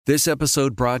This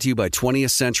episode brought to you by 20th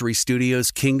Century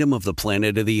Studios' Kingdom of the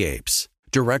Planet of the Apes.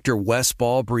 Director Wes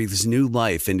Ball breathes new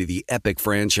life into the epic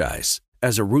franchise.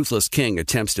 As a ruthless king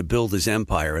attempts to build his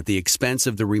empire at the expense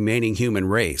of the remaining human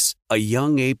race, a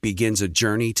young ape begins a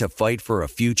journey to fight for a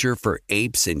future for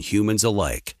apes and humans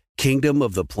alike. Kingdom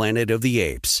of the Planet of the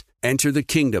Apes. Enter the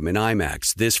kingdom in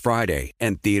IMAX this Friday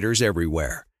and theaters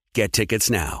everywhere. Get tickets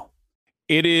now.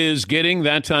 It is getting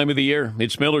that time of the year.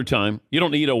 It's Miller time. You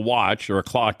don't need a watch or a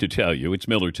clock to tell you. It's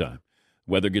Miller time.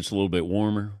 Weather gets a little bit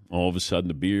warmer. All of a sudden,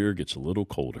 the beer gets a little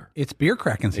colder. It's beer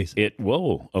cracking season.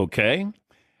 Whoa, okay.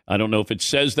 I don't know if it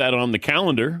says that on the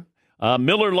calendar.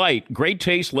 Miller Lite, great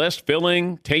taste, less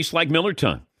filling, tastes like Miller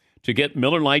time. To get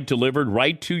Miller Lite delivered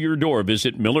right to your door,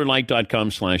 visit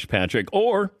MillerLite.com/Patrick,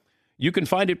 or you can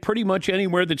find it pretty much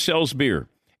anywhere that sells beer.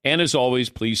 And as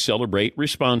always, please celebrate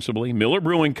responsibly. Miller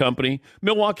Brewing Company,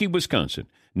 Milwaukee, Wisconsin.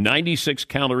 96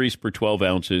 calories per 12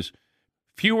 ounces.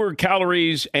 Fewer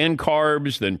calories and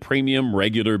carbs than premium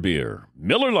regular beer.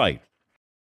 Miller Lite.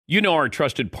 You know our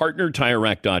trusted partner,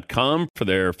 TireRack.com, for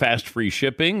their fast free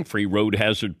shipping, free road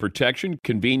hazard protection,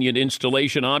 convenient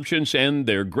installation options, and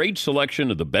their great selection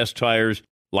of the best tires,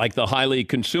 like the highly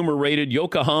consumer-rated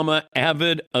Yokohama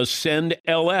Avid Ascend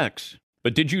LX.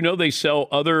 But did you know they sell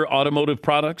other automotive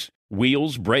products?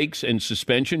 Wheels, brakes, and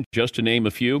suspension, just to name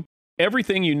a few.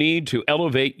 Everything you need to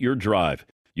elevate your drive.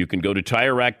 You can go to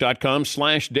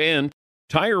TireRack.com/Dan.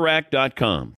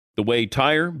 TireRack.com, the way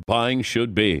tire buying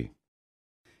should be.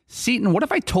 Seton, what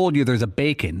if I told you there's a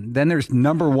bacon, then there's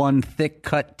number one thick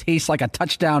cut, tastes like a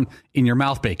touchdown in your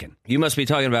mouth bacon? You must be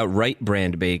talking about Wright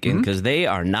brand bacon, because they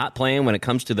are not playing when it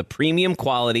comes to the premium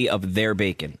quality of their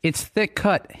bacon. It's thick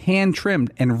cut, hand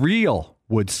trimmed, and real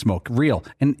wood smoke, real.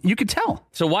 And you can tell.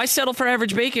 So why settle for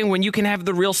average bacon when you can have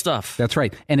the real stuff? That's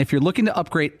right. And if you're looking to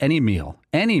upgrade any meal,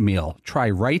 try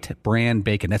Wright brand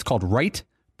bacon. That's called Wright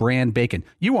brand bacon.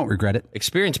 You won't regret it.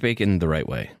 Experience bacon the right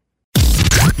way.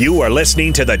 You are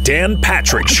listening to the Dan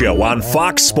Patrick Show on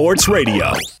Fox Sports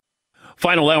Radio.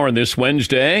 Final hour on this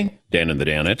Wednesday. Dan and the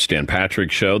Danettes, Dan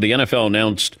Patrick Show. The NFL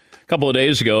announced a couple of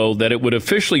days ago that it would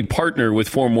officially partner with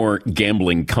 4 more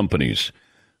gambling companies,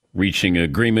 reaching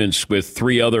agreements with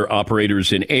 3 other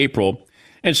operators in April.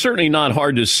 And certainly not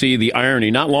hard to see the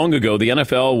irony. Not long ago, the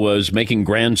NFL was making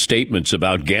grand statements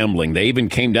about gambling. They even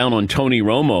came down on Tony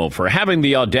Romo for having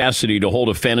the audacity to hold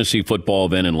a fantasy football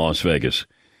event in Las Vegas.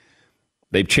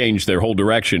 They've changed their whole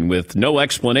direction with no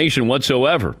explanation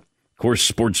whatsoever. Of course,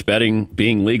 sports betting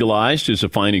being legalized is a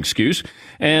fine excuse,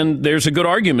 and there's a good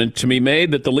argument to be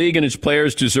made that the league and its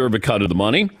players deserve a cut of the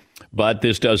money. But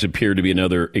this does appear to be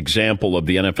another example of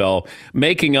the NFL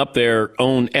making up their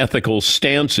own ethical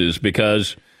stances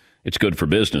because it's good for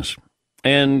business.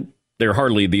 And they're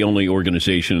hardly the only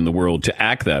organization in the world to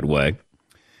act that way.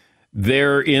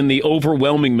 They're in the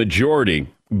overwhelming majority.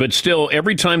 But still,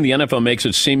 every time the NFL makes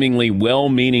a seemingly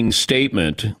well-meaning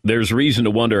statement, there's reason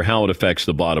to wonder how it affects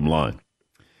the bottom line.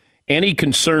 Any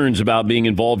concerns about being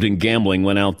involved in gambling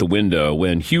went out the window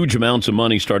when huge amounts of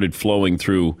money started flowing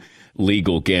through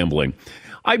legal gambling.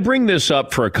 I bring this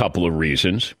up for a couple of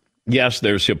reasons. Yes,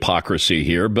 there's hypocrisy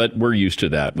here, but we're used to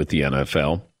that with the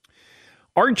NFL.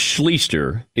 Art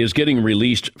Schlichter is getting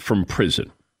released from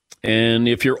prison. And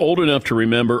if you're old enough to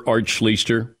remember Art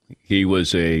Schlichter, he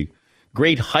was a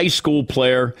great high school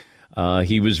player.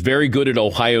 He was very good at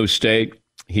Ohio State.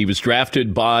 He was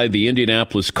drafted by the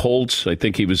Indianapolis Colts. I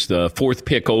think he was the 4th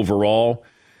pick overall.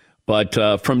 But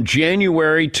from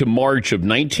January to March of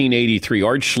 1983,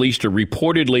 Art Schlichter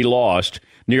reportedly lost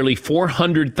nearly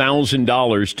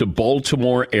 $400,000 to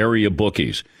Baltimore area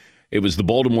bookies. It was the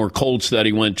Baltimore Colts that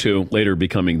he went to, later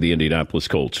becoming the Indianapolis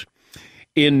Colts.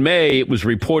 In May, it was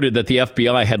reported that the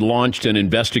FBI had launched an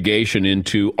investigation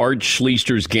into Art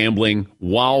Schlichter's gambling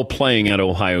while playing at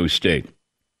Ohio State.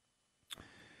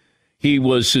 He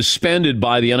was suspended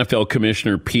by the NFL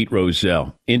commissioner, Pete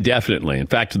Rozelle, indefinitely. In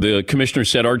fact, the commissioner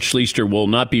said Art Schlichter will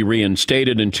not be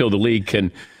reinstated until the league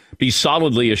can be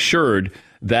solidly assured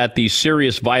that the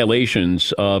serious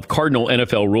violations of cardinal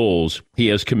NFL rules he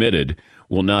has committed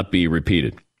will not be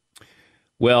repeated.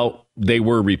 Well, they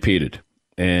were repeated,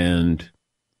 and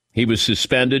he was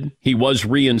suspended. He was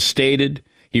reinstated.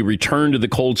 He returned to the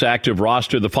Colts active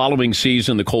roster. The following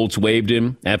season, the Colts waived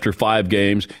him after 5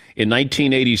 games. In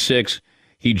 1986,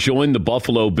 he joined the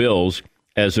Buffalo Bills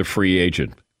as a free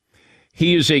agent.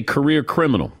 He is a career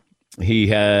criminal. He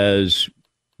has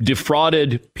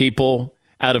defrauded people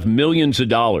out of millions of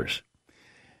dollars.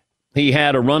 He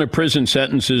had a run of prison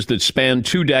sentences that spanned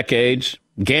 2 decades,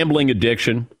 gambling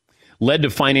addiction, led to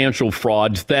financial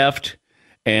fraud, theft,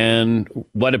 and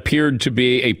what appeared to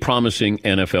be a promising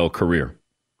NFL career.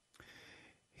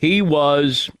 He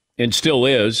was, and still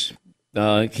is,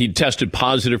 he tested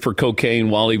positive for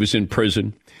cocaine while he was in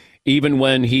prison. Even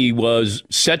when he was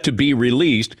set to be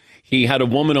released, he had a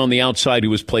woman on the outside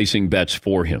who was placing bets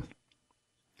for him.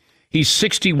 He's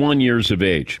 61 years of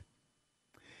age.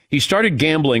 He started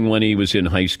gambling when he was in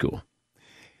high school.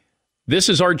 This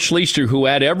is Art Schleister, who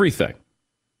had everything,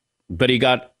 but he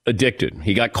got addicted.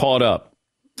 He got caught up,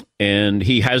 and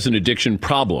he has an addiction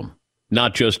problem,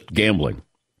 not just gambling.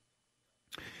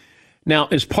 Now,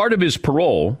 as part of his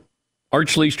parole, Art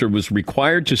Schleister was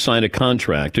required to sign a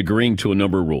contract agreeing to a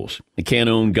number of rules. He can't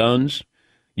own guns,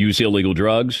 use illegal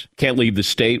drugs, can't leave the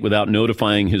state without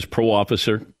notifying his parole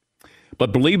officer.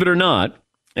 But believe it or not,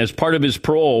 as part of his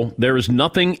parole, there is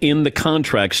nothing in the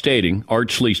contract stating Art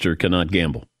Schleister cannot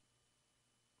gamble.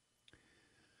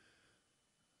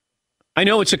 I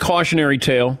know it's a cautionary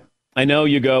tale. I know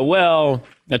you go, well,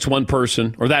 that's one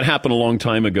person, or that happened a long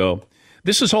time ago.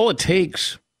 This is all it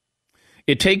takes.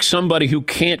 It takes somebody who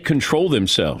can't control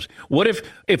themselves. What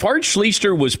if Art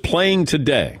Schleister was playing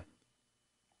today?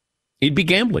 He'd be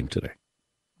gambling today.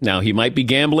 Now, he might be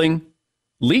gambling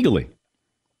legally.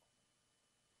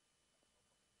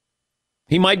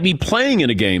 He might be playing in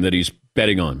a game that he's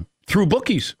betting on through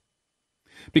bookies.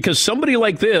 Because somebody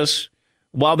like this,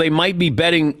 while they might be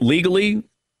betting legally,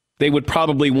 they would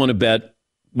probably want to bet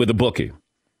with a bookie.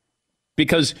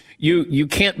 Because you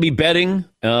can't be betting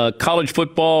college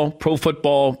football, pro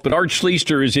football, but Art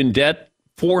Schleister is in debt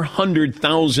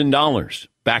 $400,000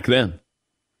 back then.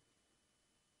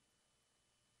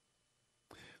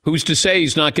 Who's to say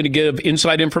he's not going to give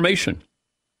inside information?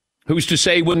 Who's to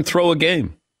say he wouldn't throw a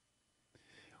game?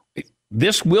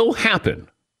 This will happen.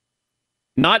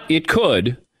 Not it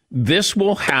could. This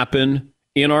will happen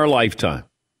in our lifetime,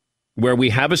 where we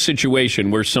have a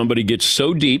situation where somebody gets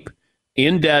so deep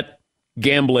in debt,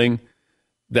 gambling,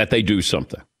 that they do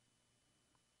something.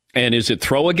 And is it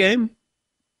throw a game?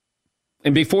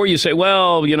 And before you say,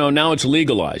 well, now it's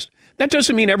legalized. That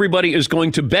doesn't mean everybody is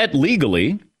going to bet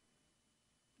legally.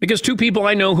 Because two people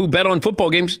I know who bet on football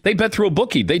games, they bet through a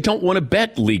bookie. They don't want to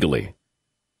bet legally.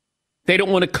 They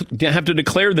don't want to have to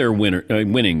declare their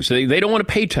winnings. They don't want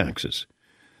to pay taxes.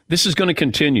 This is going to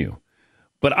continue.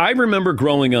 But I remember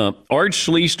growing up, Art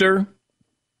Schleister,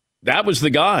 that was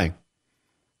the guy.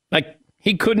 Like,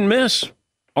 he couldn't miss.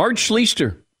 Art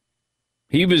Schleister.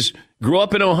 He grew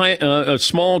up in Ohio, a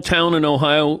small town in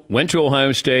Ohio, went to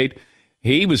Ohio State.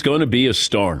 He was going to be a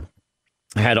star.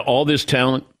 Had all this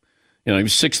talent. He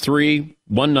was 6'3",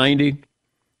 190.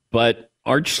 But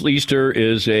Art Schleister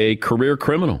is a career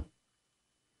criminal.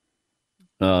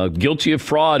 Guilty of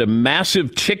fraud, a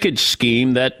massive ticket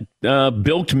scheme that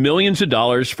bilked millions of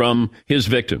dollars from his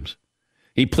victims.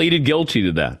 He pleaded guilty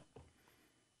to that.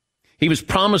 He was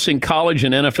promising college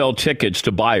and NFL tickets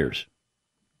to buyers.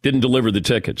 Didn't deliver the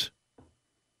tickets.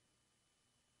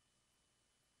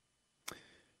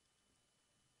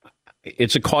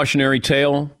 It's a cautionary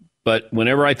tale, but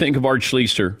whenever I think of Art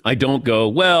Schleister, I don't go,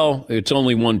 well, it's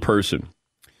only one person.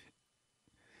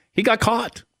 He got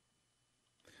caught.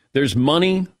 There's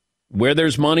money, where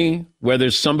there's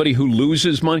somebody who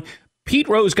loses money. Pete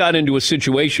Rose got into a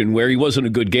situation where he wasn't a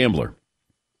good gambler.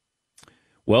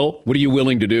 Well, what are you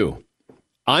willing to do?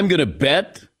 I'm going to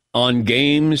bet on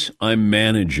games I'm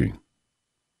managing.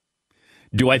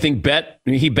 Do I think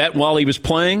he bet while he was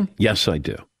playing? Yes, I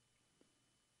do.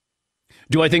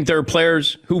 Do I think there are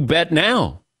players who bet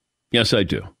now? Yes, I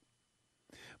do.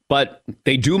 But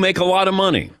they do make a lot of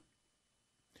money.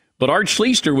 But Art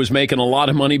Schleister was making a lot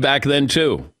of money back then,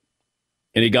 too.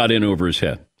 And he got in over his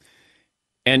head.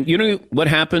 And you know what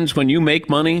happens when you make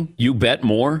money? You bet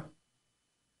more.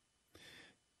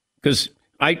 Because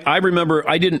I remember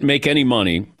I didn't make any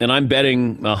money, and I'm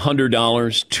betting $100,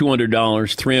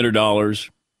 $200,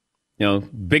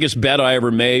 $300. Biggest bet I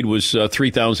ever made was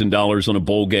 $3,000 on a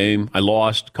bowl game. I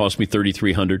lost, cost me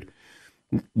 $3,300.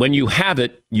 When you have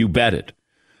it, you bet it.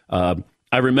 I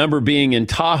remember being in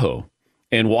Tahoe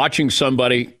and watching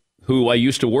somebody who I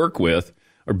used to work with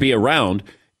or be around,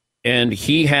 and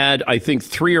he had, I think,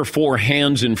 3 or 4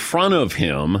 hands in front of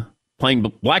him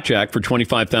playing blackjack for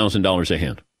 $25,000 a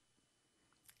hand.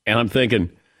 And I'm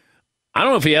thinking, I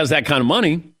don't know if he has that kind of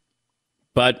money,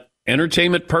 but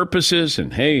entertainment purposes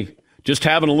and, hey, just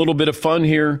having a little bit of fun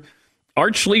here.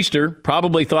 Art Schleister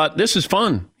probably thought, this is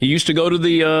fun. He used to go to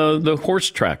the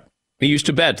horse track. He used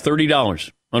to bet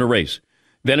 $30 on a race.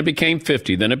 Then it became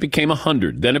 $50. Then it became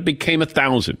 $100. Then it became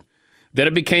 $1,000. Then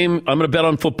it became, I'm going to bet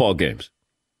on football games.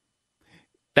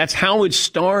 That's how it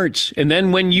starts. And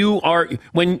then when you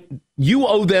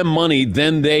owe them money,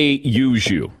 then they use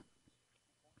you.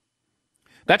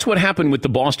 That's what happened with the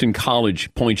Boston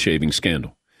College point shaving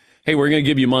scandal. hey, we're going to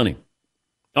give you money.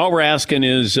 All we're asking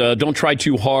is don't try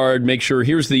too hard. Make sure,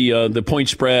 here's the point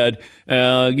spread.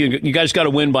 You guys got to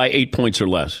win by 8 points or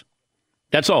less.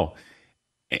 That's all.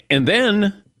 And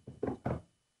then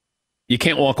you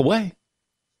can't walk away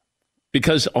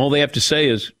because all they have to say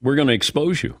is, we're going to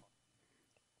expose you.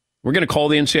 We're going to call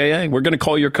the NCAA. We're going to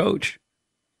call your coach.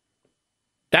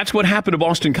 That's what happened to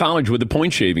Boston College with the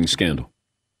point shaving scandal.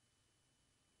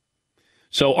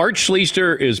 So Art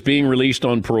Schlichter is being released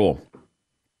on parole.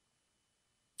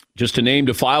 Just a name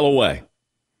to file away.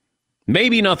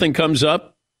 Maybe nothing comes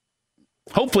up.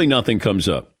 Hopefully nothing comes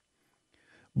up.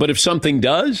 But if something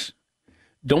does,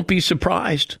 don't be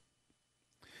surprised.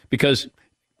 Because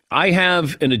I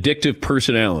have an addictive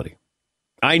personality.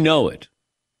 I know it.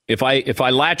 If I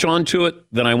latch onto it,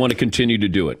 then I want to continue to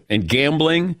do it. And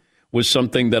gambling was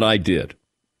something that I did.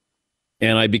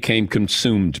 And I became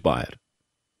consumed by it.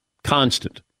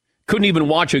 Constant. Couldn't even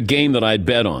watch a game that I'd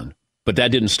bet on. But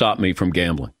that didn't stop me from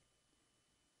gambling.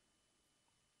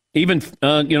 Even,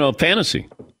 fantasy.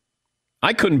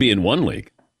 I couldn't be in one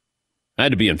league. I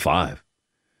had to be in 5.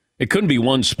 It couldn't be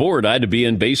one sport. I had to be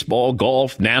in baseball,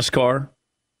 golf, NASCAR.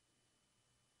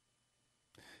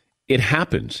 It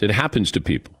happens. It happens to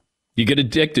people. You get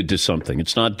addicted to something.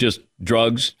 It's not just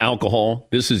drugs, alcohol.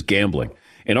 This is gambling.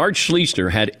 And Art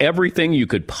Schlichter had everything you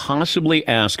could possibly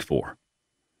ask for.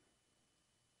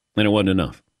 And it wasn't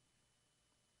enough.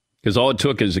 Because all it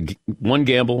took is one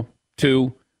gamble,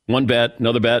 2, one bet,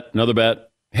 another bet, another bet.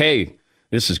 Hey,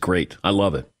 this is great. I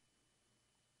love it.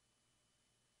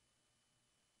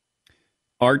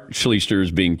 Art Schlichter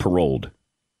is being paroled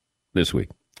this week.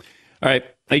 All right,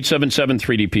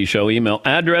 877-3DP Show. Email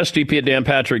address,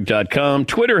 dp@danpatrick.com.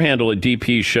 Twitter handle at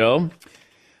DP Show.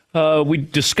 We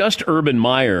discussed Urban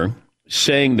Meyer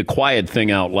saying the quiet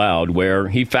thing out loud where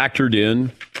he factored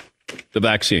in the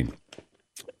vaccine.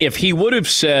 If he would have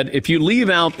said, if you leave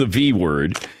out the V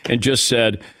word and just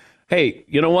said, hey,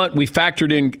 you know what? We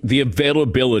factored in the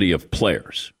availability of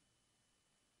players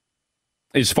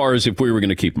as far as if we were going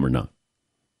to keep them or not.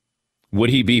 Would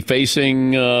he be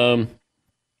facing an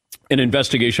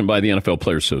investigation by the NFL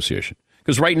Players Association?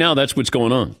 Because right now, that's what's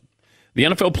going on. The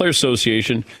NFL Players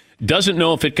Association doesn't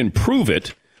know if it can prove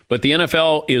it, but the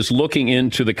NFL is looking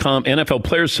into the NFL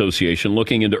Players Association,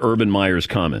 looking into Urban Meyer's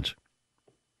comments.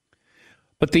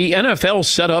 But the NFL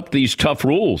set up these tough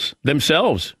rules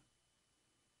themselves.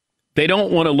 They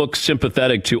don't want to look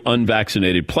sympathetic to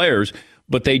unvaccinated players,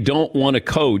 but they don't want a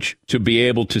coach to be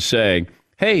able to say,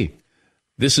 hey,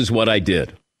 this is what I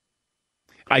did.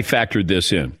 I factored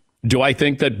this in. Do I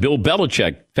think that Bill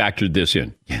Belichick factored this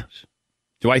in? Yes.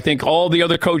 Do I think all the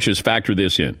other coaches factor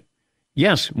this in?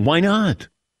 Yes. Why not?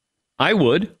 I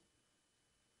would.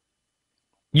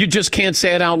 You just can't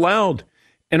say it out loud.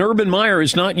 And Urban Meyer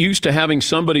is not used to having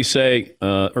somebody say,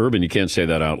 Urban, you can't say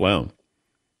that out loud.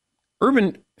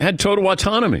 Urban had total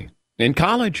autonomy in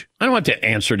college. I don't want to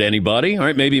answer to anybody. All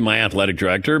right, maybe my athletic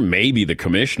director, maybe the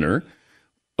commissioner.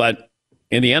 But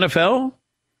in the NFL,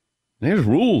 there's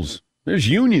rules. There's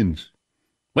unions.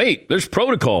 Wait, there's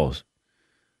protocols.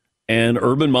 And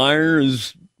Urban Meyer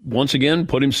is, once again,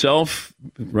 put himself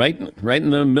right in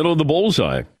the middle of the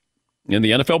bullseye. And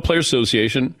the NFL Players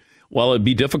Association, while it'd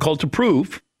be difficult to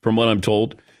prove, from what I'm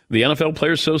told, the NFL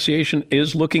Players Association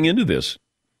is looking into this.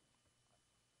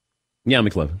 Yeah,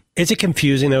 McLevin. Is it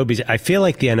confusing, though? Because I feel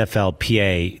like the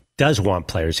NFLPA does want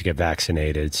players to get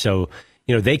vaccinated. So,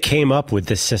 they came up with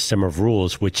this system of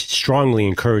rules which strongly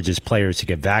encourages players to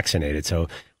get vaccinated. So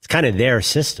it's kind of their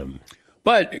system.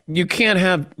 But you can't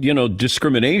have,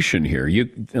 discrimination here. You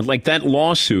like that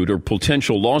lawsuit or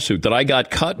potential lawsuit that I got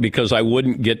cut because I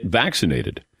wouldn't get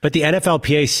vaccinated. But the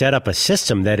NFLPA set up a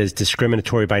system that is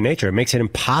discriminatory by nature. It makes it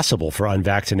impossible for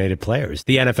unvaccinated players,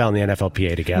 the NFL and the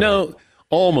NFLPA together. No,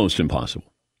 almost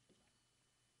impossible.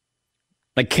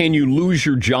 Like, can you lose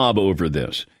your job over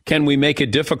this? Can we make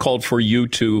it difficult for you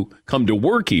to come to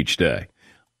work each day?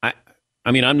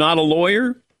 I mean, I'm not a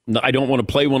lawyer. I don't want to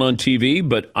play one on TV,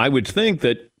 but I would think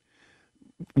that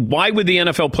why would the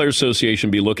NFL Players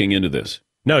Association be looking into this?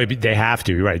 No, they have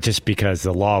to, right? Just because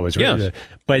the law was written.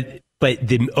 Yes. But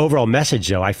the overall message,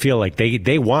 though, I feel like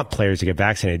they want players to get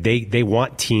vaccinated. They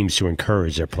want teams to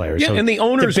encourage their players. Yeah, so and the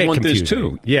owners want confusing. this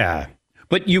too. Yeah.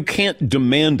 But you can't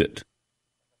demand it.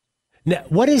 Now,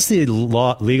 what is the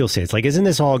legal stance? Like, isn't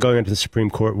this all going into the Supreme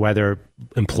Court, whether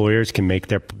employers can make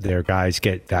their guys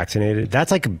get vaccinated? That's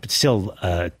like still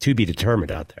to be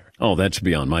determined out there. Oh, that's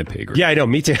beyond my pay grade. Yeah, I know.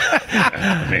 Me too.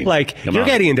 Like, you're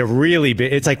getting into really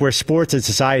big, it's like where sports and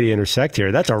society intersect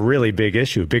here. That's a really big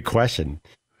issue, big question.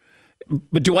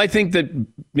 But do I think that,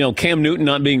 Cam Newton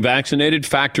not being vaccinated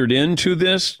factored into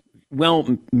this?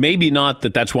 Well, maybe not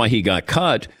that's why he got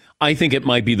cut. I think it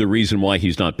might be the reason why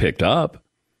he's not picked up.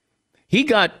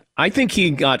 I think he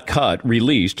got cut,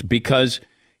 released, because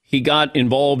he got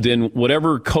involved in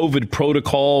whatever COVID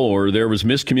protocol or there was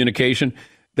miscommunication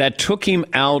that took him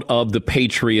out of the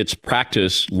Patriots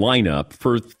practice lineup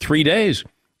for 3 days.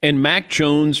 And Mac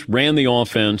Jones ran the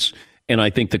offense, and I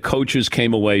think the coaches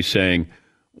came away saying,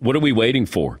 what are we waiting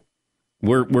for?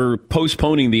 We're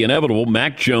postponing the inevitable.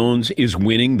 Mac Jones is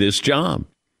winning this job.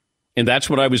 And that's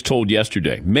what I was told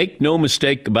yesterday. Make no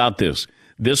mistake about this.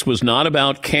 This was not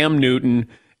about Cam Newton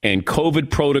and COVID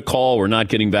protocol or not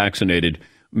getting vaccinated.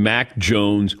 Mac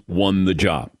Jones won the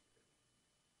job.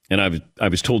 And I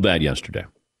was told that yesterday.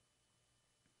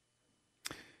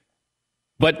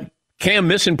 But Cam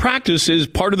missing practice is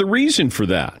part of the reason for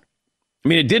that. I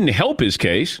mean, it didn't help his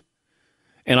case.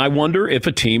 And I wonder if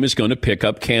a team is going to pick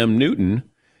up Cam Newton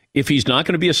if he's not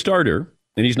going to be a starter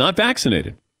and he's not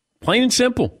vaccinated. Plain and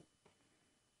simple.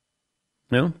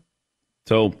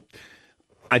 So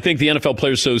I think the NFL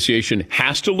Players Association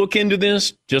has to look into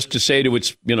this just to say to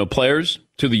its players,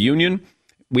 to the union,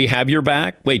 we have your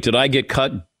back. Wait, did I get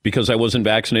cut because I wasn't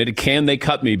vaccinated? Can they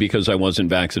cut me because I wasn't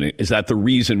vaccinated? Is that the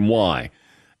reason why?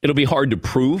 It'll be hard to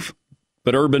prove,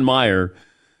 but Urban Meyer,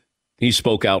 he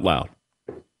spoke out loud.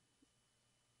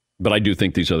 But I do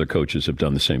think these other coaches have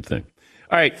done the same thing.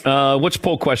 All right, what's the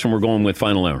poll question we're going with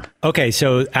final hour? Okay,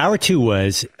 so hour 2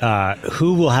 was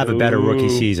who will have a better rookie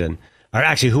season? Or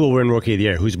actually, who will win Rookie of the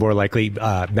Year? Who's more likely,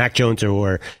 Mac Jones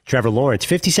or Trevor Lawrence?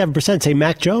 57% say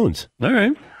Mac Jones. All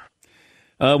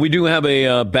right. We do have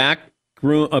a back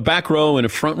row and a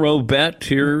front row bet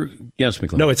here. Yes,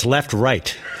 McLean. No, it's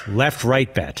left-right.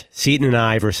 Left-right bet. Seton and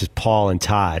I versus Paul and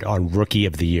Todd on Rookie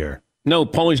of the Year. No,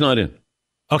 Paulie's not in.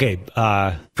 Okay.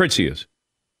 Fritzy is.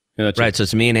 Yeah, right, so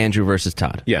it's me and Andrew versus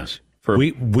Todd. Yes.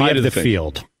 We have the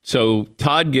field. So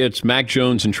Todd gets Mac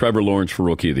Jones and Trevor Lawrence for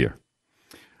Rookie of the Year.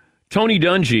 Tony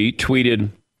Dungy tweeted,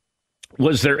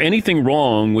 was there anything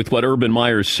wrong with what Urban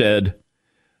Meyer said?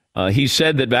 He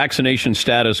said that vaccination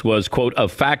status was, quote, a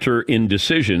factor in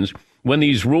decisions. When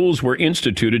these rules were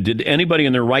instituted, did anybody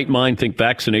in their right mind think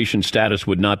vaccination status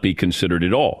would not be considered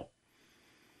at all?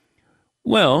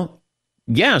 Well,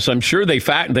 yes, I'm sure they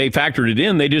factored it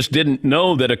in. They just didn't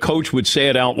know that a coach would say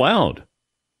it out loud.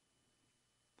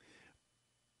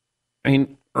 I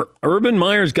mean, Urban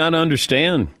Meyer's got to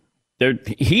understand.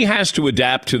 He has to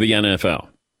adapt to the NFL.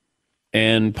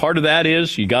 And part of that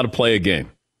is you got to play a game.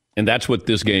 And that's what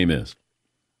this game is.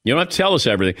 You don't have to tell us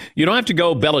everything. You don't have to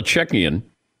go Belichickian,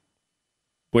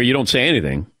 where you don't say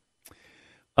anything.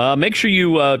 Make sure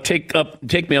you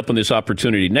take me up on this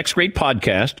opportunity. Next great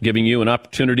podcast, giving you an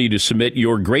opportunity to submit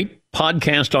your great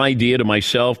podcast idea to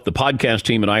myself, the podcast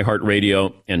team at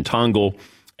iHeartRadio, and Tongle.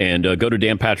 And go to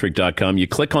danpatrick.com. You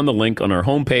click on the link on our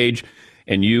homepage,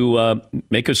 and you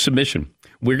make a submission.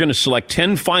 We're going to select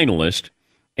 10 finalists,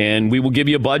 and we will give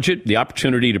you a budget, the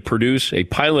opportunity to produce a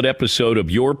pilot episode of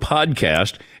your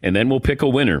podcast, and then we'll pick a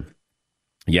winner.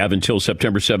 You have until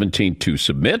September 17th to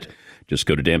submit. Just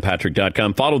go to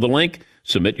danpatrick.com, follow the link,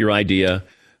 submit your idea.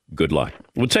 Good luck.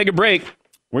 We'll take a break.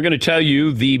 We're going to tell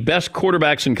you the best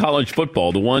quarterbacks in college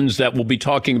football, the ones that we'll be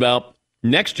talking about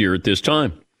next year at this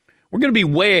time. We're going to be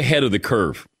way ahead of the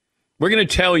curve. We're going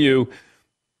to tell you,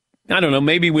 I don't know,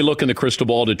 maybe we look in the crystal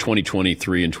ball to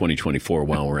 2023 and 2024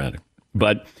 while we're at it.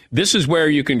 But this is where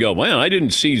you can go, well, I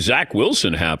didn't see Zach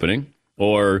Wilson happening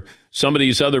or some of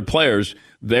these other players.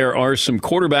 There are some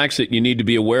quarterbacks that you need to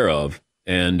be aware of,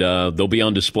 and they'll be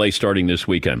on display starting this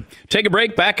weekend. Take a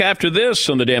break. Back after this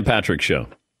on The Dan Patrick Show.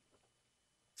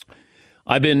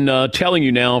 I've been telling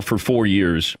you now for 4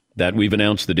 years that we've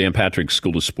announced the Dan Patrick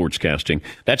School of Sportscasting.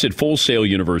 That's at Full Sail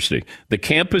University. The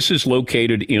campus is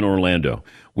located in Orlando.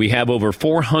 We have over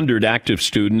 400 active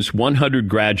students, 100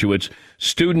 graduates.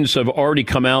 Students have already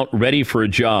come out ready for a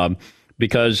job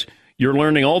because you're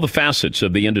learning all the facets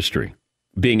of the industry.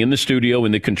 Being in the studio,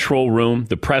 in the control room,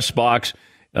 the press box,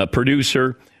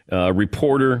 producer,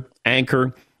 reporter,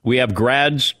 anchor. We have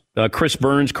grads, Chris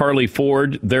Burns, Carly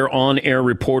Ford, they're on-air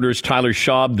reporters. Tyler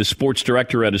Schaub, the sports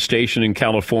director at a station in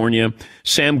California.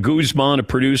 Sam Guzman, a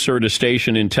producer at a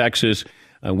station in Texas.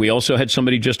 We also had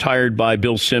somebody just hired by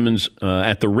Bill Simmons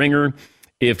at The Ringer.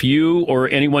 If you or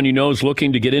anyone you know is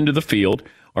looking to get into the field,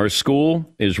 our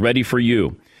school is ready for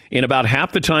you. In about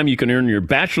half the time, you can earn your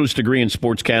bachelor's degree in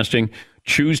sportscasting.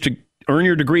 Choose to earn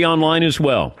your degree online as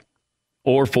well.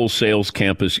 Or Full Sail's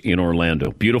campus in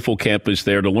Orlando. Beautiful campus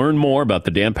there. To learn more about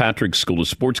the Dan Patrick School of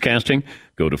Sportscasting,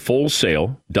 go to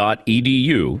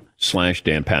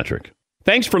fullsail.edu/Dan Patrick.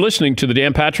 Thanks for listening to the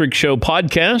Dan Patrick Show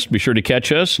podcast. Be sure to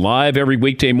catch us live every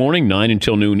weekday morning, 9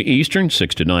 until noon Eastern,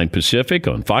 6 to 9 Pacific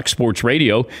on Fox Sports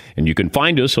Radio. And you can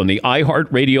find us on the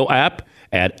iHeartRadio app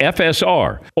at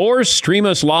FSR or stream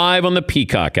us live on the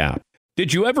Peacock app.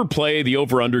 Did you ever play the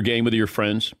over-under game with your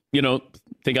friends? You know,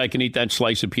 think I can eat that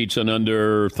slice of pizza in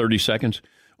under 30 seconds?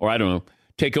 Or I don't know,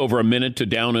 take over a minute to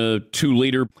down a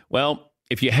 2-liter? Well,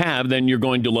 if you have, then you're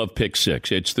going to love Pick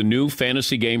Six. It's the new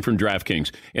fantasy game from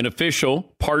DraftKings, an official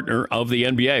partner of the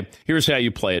NBA. Here's how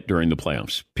you play it during the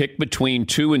playoffs. Pick between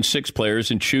 2 and 6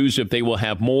 players and choose if they will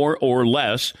have more or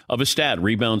less of a stat,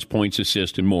 rebounds, points,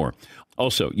 assists, and more.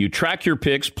 Also, you track your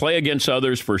picks, play against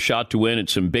others for a shot to win at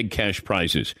some big cash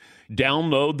prizes.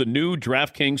 Download the new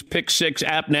DraftKings Pick 6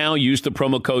 app now. Use the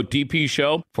promo code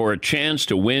DPShow for a chance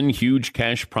to win huge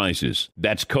cash prizes.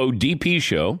 That's code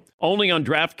DPShow. Only on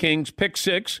DraftKings Pick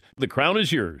 6. The crown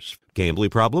is yours.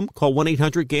 Gambling problem? Call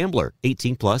 1-800-GAMBLER.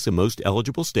 18 plus in most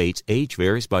eligible states. Age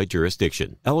varies by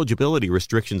jurisdiction. Eligibility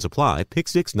restrictions apply. Pick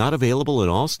 6 not available in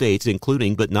all states,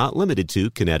 including but not limited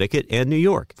to Connecticut and New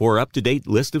York. For up-to-date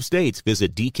list of states,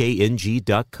 visit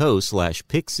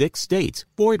dkng.co/pick6states.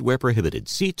 Void where prohibited.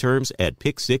 See terms at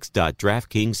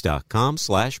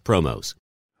pick6.draftkings.com/promos.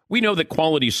 We know that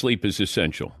quality sleep is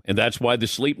essential, and that's why the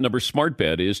Sleep Number Smart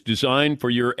Bed is designed for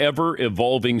your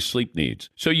ever-evolving sleep needs,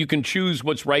 so you can choose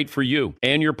what's right for you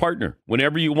and your partner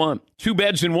whenever you want. 2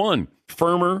 beds in one,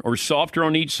 firmer or softer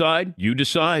on each side, you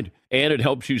decide. And it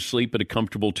helps you sleep at a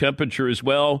comfortable temperature as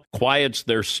well, quiets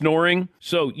their snoring,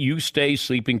 so you stay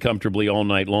sleeping comfortably all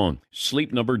night long.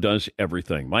 Sleep Number does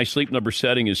everything. My Sleep Number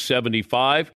setting is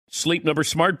 75. Sleep Number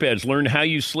Smart Beds learn how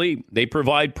you sleep. They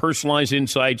provide personalized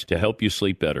insights to help you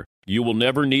sleep better. You will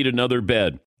never need another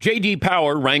bed. J.D.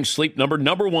 Power ranks Sleep Number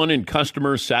 #1 in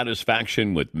customer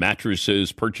satisfaction with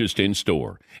mattresses purchased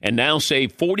in-store. And now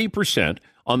save 40%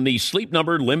 on the Sleep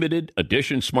Number Limited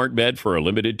Edition Smart Bed for a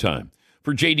limited time.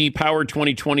 For J.D. Power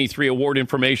 2023 award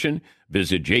information,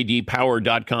 visit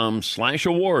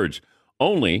jdpower.com/awards.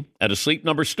 Only at a Sleep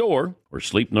Number store or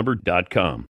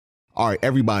sleepnumber.com. All right,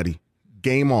 everybody,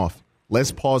 game off.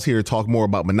 Let's pause here to talk more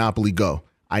about Monopoly Go.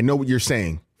 I know what you're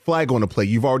saying. Flag on the play.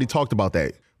 You've already talked about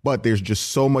that. But there's just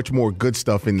so much more good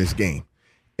stuff in this game.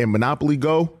 In Monopoly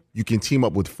Go, you can team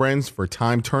up with friends for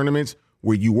timed tournaments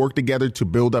where you work together to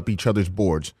build up each other's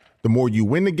boards. The more you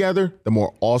win together, the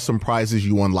more awesome prizes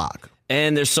you unlock.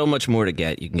 And there's so much more to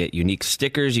get. You can get unique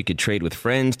stickers. You could trade with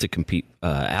friends to compete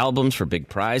albums for big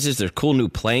prizes. There's cool new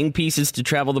playing pieces to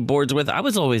travel the boards with. I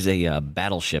was always a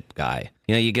battleship guy.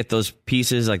 You know, you get those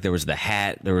pieces, like there was the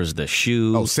hat, there was the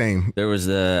shoe. Oh, same. I was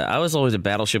always a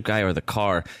battleship guy, or the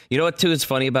car. You know what, too, is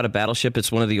funny about a battleship?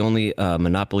 It's one of the only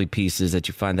Monopoly pieces that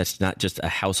you find that's not just a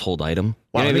household item.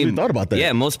 Wow, You know I what never even thought about that.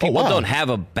 Yeah, most people wow. don't have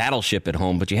a battleship at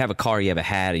home, but you have a car, you have a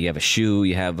hat, you have a shoe,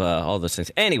 you have all those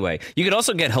things. Anyway, you could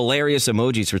also get hilarious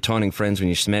emojis for taunting friends when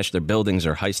you smash their buildings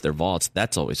or heist their vaults.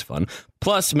 That's always fun.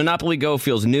 Plus, Monopoly Go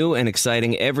feels new and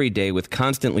exciting every day with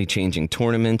constantly changing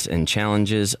tournaments and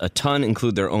challenges. A ton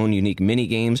include their own unique mini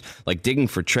games like digging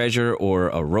for treasure or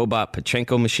a robot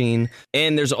Pachinko machine.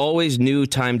 And there's always new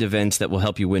timed events that will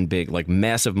help you win big, like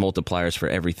massive multipliers for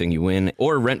everything you win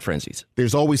or rent frenzies.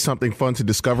 There's always something fun to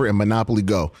discover in Monopoly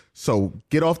Go. So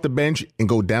get off the bench and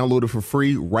go download it for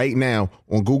free right now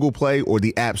on Google Play or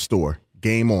the App Store.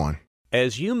 Game on.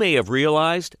 As you may have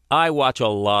realized, I watch a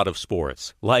lot of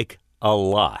sports, like a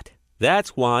lot.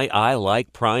 That's why I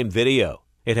like Prime Video.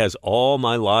 It has all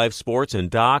my live sports and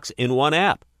docs in one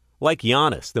app, like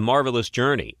Giannis, The Marvelous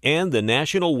Journey, and the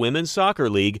National Women's Soccer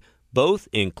League, both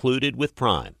included with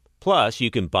Prime. Plus, you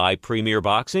can buy Premier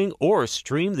Boxing or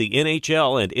stream the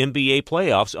NHL and NBA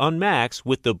playoffs on Max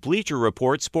with the Bleacher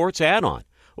Report Sports add-on,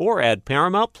 or add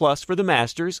Paramount Plus for the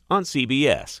Masters on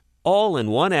CBS. All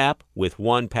in one app with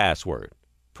one password.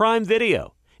 Prime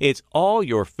Video. It's all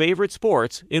your favorite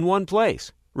sports in one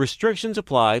place. Restrictions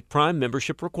apply. Prime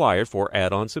membership required for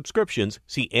add-on subscriptions.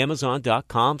 See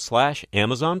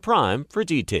Amazon.com/Amazon Prime for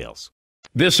details.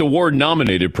 This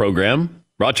award-nominated program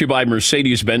brought to you by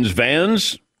Mercedes-Benz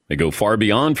Vans. They go far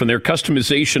beyond from their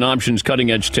customization options,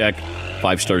 cutting-edge tech,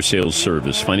 5-star sales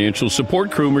service, financial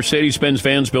support crew. Mercedes-Benz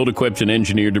Vans built, equipped, and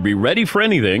engineered to be ready for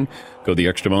anything. Go the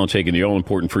extra mile, taking the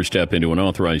all-important first step into an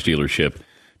authorized dealership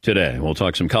today. We'll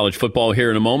talk some college football here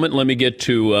in a moment. Let me get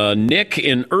to Nick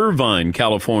in Irvine,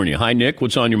 California. Hi, Nick.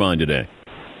 What's on your mind today?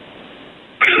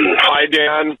 Hi,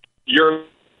 Dan.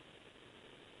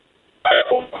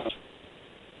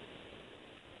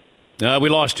 We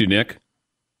lost you, Nick.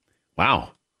 Wow.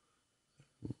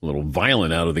 A little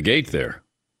violent out of the gate there.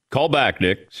 Call back,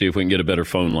 Nick. See if we can get a better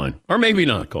phone line. Or maybe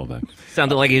not. Call back.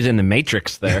 Sounded like he was in the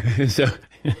Matrix there.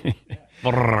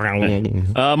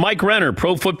 Mike Renner,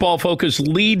 Pro Football Focus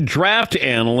lead draft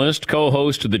analyst,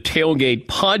 co-host of the Tailgate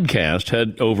podcast.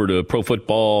 Head over to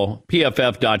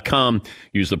profootballpff.com.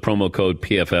 Use the promo code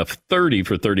PFF30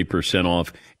 for 30%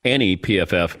 off any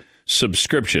PFF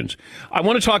subscriptions. I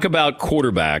want to talk about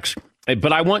quarterbacks,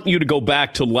 but I want you to go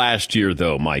back to last year,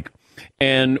 though, Mike.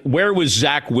 And where was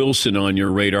Zach Wilson on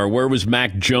your radar? Where was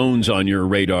Mac Jones on your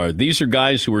radar? These are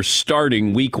guys who are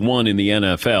starting week one in the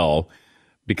NFL,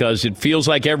 because it feels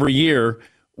like every year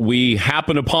we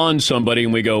happen upon somebody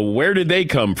and we go, where did they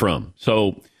come from?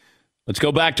 So let's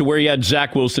go back to where you had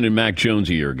Zach Wilson and Mac Jones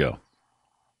a year ago.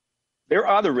 They're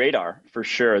on the radar for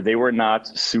sure. They were not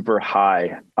super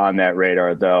high on that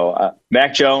radar, though.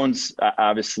 Mac Jones,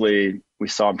 obviously, we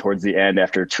saw him towards the end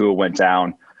after Tua went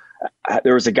down.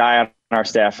 There was a guy on our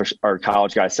staff, our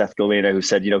college guy, Seth Galena, who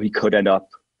said, he could end up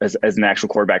as an actual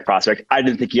quarterback prospect. I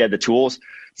didn't think he had the tools.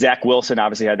 Zach Wilson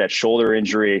obviously had that shoulder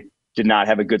injury, did not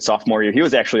have a good sophomore year. He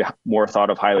was actually more thought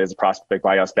of highly as a prospect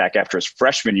by us back after his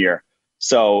freshman year.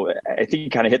 So I think he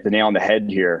kind of hit the nail on the head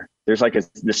here. There's like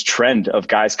this trend of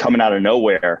guys coming out of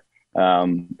nowhere.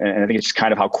 And I think it's just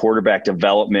kind of how quarterback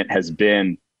development has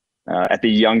been at the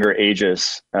younger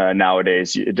ages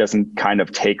nowadays. It doesn't kind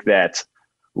of take that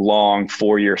long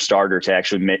 4-year starter to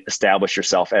actually establish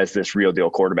yourself as this real deal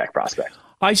quarterback prospect.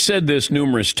 I said this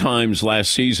numerous times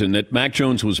last season that Mac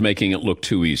Jones was making it look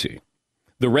too easy.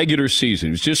 The regular season,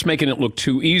 he was just making it look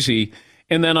too easy.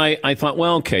 And then I thought,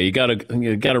 well, okay, you got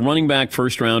a running back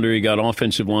first rounder, you got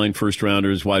offensive line first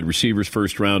rounders, wide receivers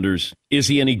first rounders. Is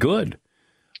he any good?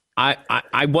 I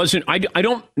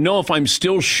don't know if I'm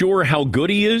still sure how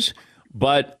good he is,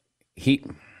 but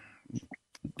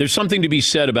there's something to be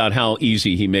said about how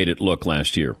easy he made it look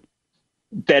last year.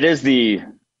 That is the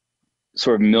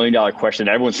sort of $1 million question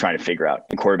that everyone's trying to figure out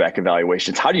in quarterback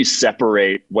evaluations. How do you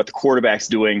separate what the quarterback's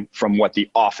doing from what the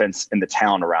offense and the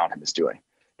talent around him is doing?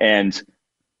 And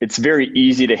it's very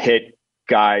easy to hit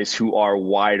guys who are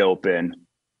wide open.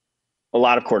 A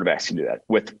lot of quarterbacks can do that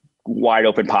with wide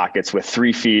open pockets, with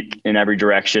 3 feet in every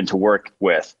direction to work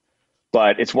with.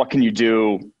 But it's what can you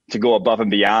do to go above and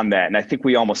beyond that? And I think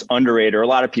we almost underrated, or a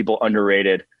lot of people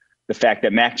underrated, the fact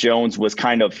that Mac Jones was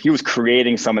he was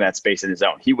creating some of that space in his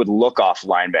own. He would look off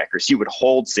linebackers. He would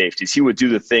hold safeties. He would do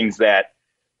the things that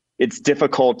it's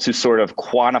difficult to sort of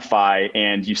quantify.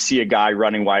 And you see a guy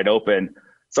running wide open.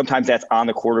 Sometimes that's on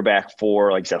the quarterback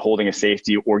for, like I said, holding a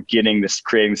safety or creating the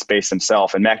space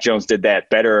himself. And Mac Jones did that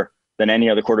better than any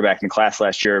other quarterback in class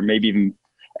last year, maybe even,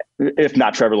 if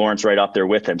not Trevor Lawrence, right up there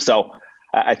with him. So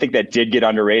I think that did get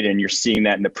underrated, and you're seeing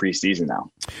that in the preseason now.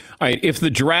 All right, if the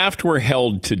draft were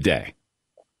held today,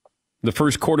 the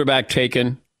first quarterback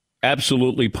taken,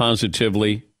 absolutely,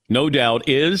 positively, no doubt,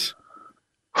 is?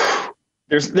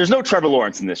 There's no Trevor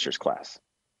Lawrence in this year's class.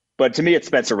 But to me, it's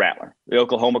Spencer Rattler, the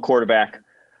Oklahoma quarterback.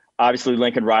 Obviously,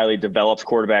 Lincoln Riley develops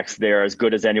quarterbacks there as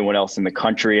good as anyone else in the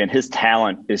country, and his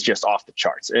talent is just off the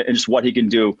charts. And just what he can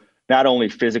do, not only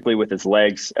physically with his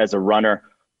legs as a runner,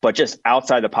 but just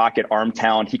outside the pocket arm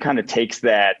talent. He kind of takes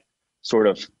that sort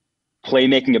of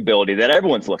playmaking ability that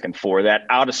everyone's looking for, that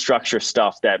out of structure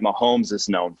stuff that Mahomes is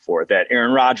known for, that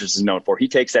Aaron Rodgers is known for. He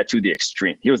takes that to the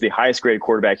extreme. He was the highest graded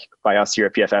quarterback by us here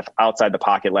at PFF outside the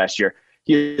pocket last year.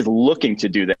 He is looking to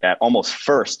do that almost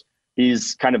first.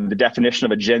 He's kind of the definition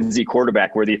of a Gen Z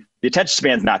quarterback where the attention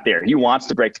span's not there. He wants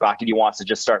to break the pocket. He wants to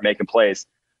just start making plays.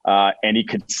 And he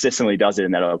consistently does it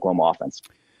in that Oklahoma offense.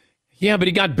 Yeah, but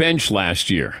he got benched last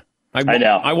year. I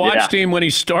know. I watched him when he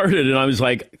started, and I was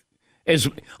like,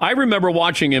 I remember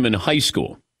watching him in high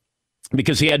school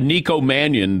because he had Nico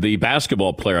Mannion, the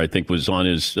basketball player, I think, was on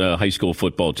his high school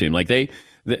football team. Like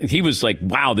he was like,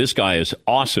 wow, this guy is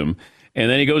awesome.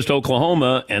 And then he goes to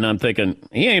Oklahoma, and I'm thinking,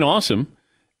 he ain't awesome.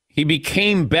 He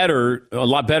became better, a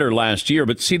lot better last year.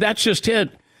 But see, that's just it.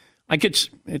 Like it's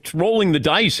rolling the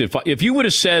dice. If you would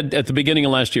have said at the beginning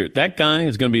of last year, that guy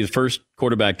is going to be the first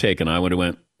quarterback taken, I would have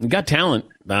went, he got talent.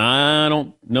 I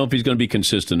don't know if he's going to be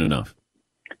consistent enough.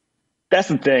 That's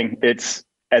the thing. It's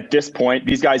at this point,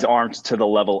 these guys aren't to the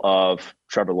level of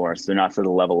Trevor Lawrence. They're not to the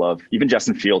level of even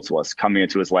Justin Fields was coming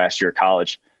into his last year of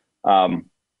college.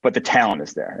 But the talent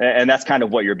is there. And that's kind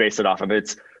of what you're basing it off of.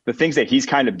 It's the things that he's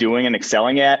kind of doing and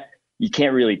excelling at, you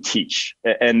can't really teach.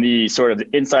 And the sort of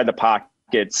inside the pocket,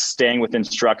 staying within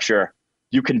structure,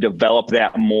 you can develop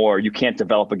that more. You can't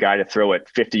develop a guy to throw it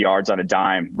 50 yards on a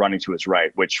dime running to his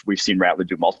right, which we've seen Rattler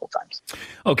do multiple times.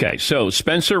 Okay, so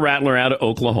Spencer Rattler out of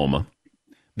Oklahoma.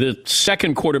 The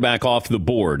second quarterback off the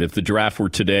board, if the draft were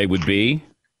today, would be?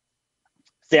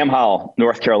 Sam Howell,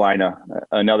 North Carolina,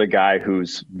 another guy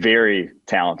who's very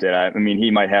talented. I mean,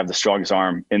 he might have the strongest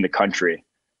arm in the country.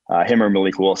 Him or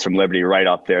Malik Willis from Liberty right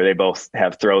up there. They both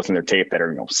have throws in their tape that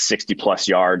are 60 plus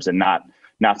yards and not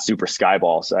super sky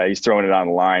balls. He's throwing it on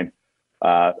the line.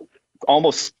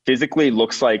 Almost physically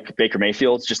looks like Baker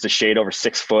Mayfield's just a shade over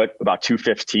 6 foot, about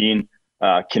 215.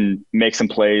 Can make some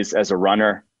plays as a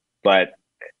runner, but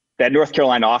that North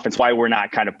Carolina offense, why we're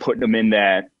not kind of putting them in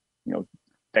that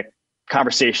that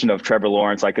conversation of Trevor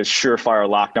Lawrence like a surefire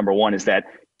lock number one, is that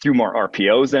threw more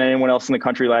RPOs than anyone else in the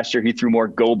country last year. He threw more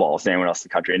go balls than anyone else in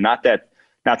the country. And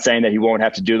not saying that he won't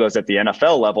have to do those at the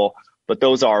NFL level, but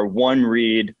those are one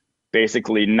read,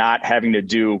 basically not having to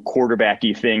do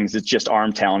quarterbacky things. It's just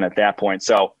arm talent at that point.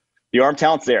 So the arm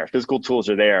talent's there. Physical tools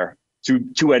are there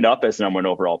to end up as the number one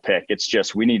overall pick. It's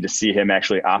just we need to see him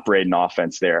actually operate an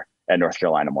offense there at North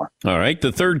Carolina more. All right.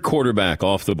 The third quarterback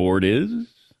off the board is?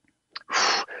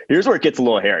 Here's where it gets a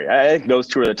little hairy. I think those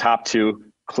two are the top two,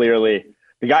 clearly.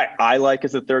 The guy I like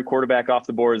as the third quarterback off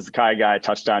the board is the guy I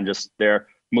touched on just there,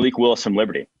 Malik Willis from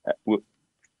Liberty.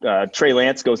 Trey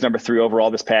Lance goes number 3 overall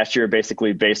this past year,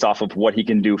 basically based off of what he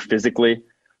can do physically.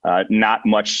 Not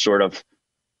much sort of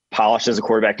polished as a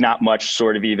quarterback, not much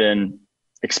sort of even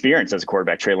experience as a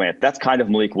quarterback, Trey Lance. That's kind of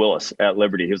Malik Willis at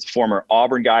Liberty. He was a former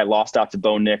Auburn guy, lost out to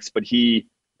Bo Nix, but he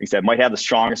said, might have the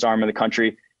strongest arm in the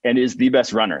country and is the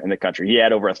best runner in the country. He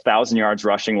had over 1,000 yards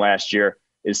rushing last year,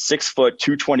 is 6 foot,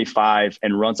 225,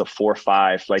 and runs a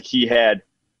 4.5. Like, he had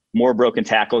more broken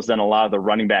tackles than a lot of the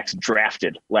running backs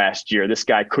drafted last year. This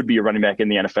guy could be a running back in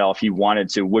the NFL if he wanted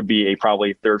to, would be a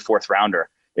probably 3rd, 4th rounder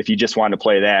if he just wanted to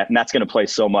play that. And that's going to play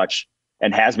so much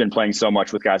and has been playing so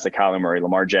much with guys like Kyler Murray,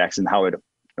 Lamar Jackson, how it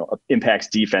impacts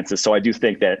defenses. So I do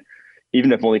think that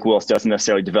even if Malik Willis doesn't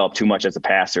necessarily develop too much as a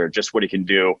passer, just what he can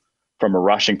do from a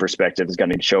rushing perspective is going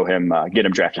to show him, get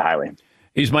him drafted highly.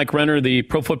 He's Mike Renner, the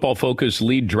Pro Football Focus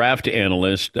lead draft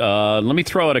analyst. Let me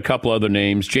throw out a couple other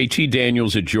names. JT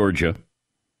Daniels at Georgia.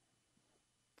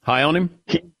 High on him?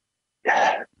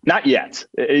 Not yet.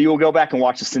 You'll go back and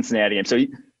watch the Cincinnati game. So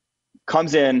he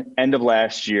comes in end of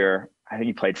last year. I think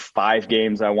he played 5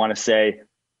 games, I want to say.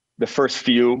 The first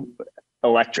few,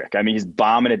 electric. I mean, he's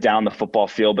bombing it down the football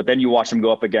field, but then you watch him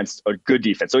go up against a good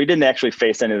defense. So he didn't actually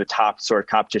face any of the top sort of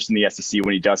competition in the SEC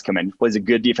when he does come in. He plays a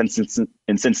good defense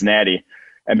in Cincinnati,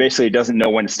 and basically doesn't know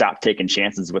when to stop taking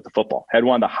chances with the football. Had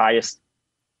one of the highest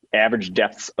average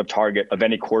depths of target of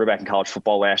any quarterback in college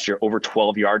football last year, over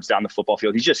 12 yards down the football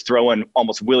field. He's just throwing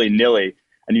almost willy-nilly,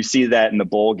 and you see that in the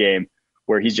bowl game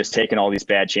where he's just taking all these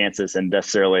bad chances and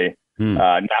necessarily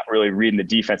not really reading the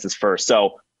defenses first.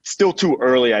 So still too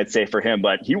early, I'd say, for him,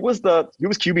 but he was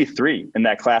QB3 in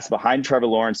that class behind Trevor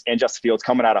Lawrence and Justin Fields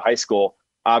coming out of high school.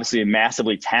 Obviously a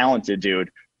massively talented dude,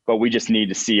 but we just need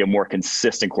to see a more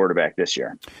consistent quarterback this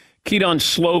year. Keaton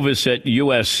Slovis at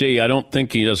USC. I don't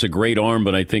think he has a great arm,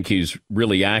 but I think he's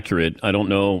really accurate. I don't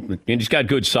know. And he's got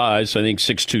good size. I think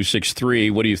 6'2", 6'3".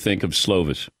 What do you think of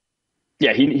Slovis?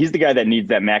 Yeah, he's the guy that needs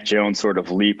that Mac Jones sort of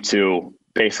leap to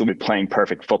basically playing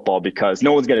perfect football, because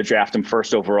no one's going to draft him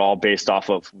first overall based off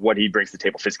of what he brings to the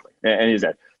table physically. And he's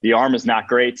that the arm is not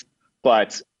great,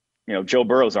 but Joe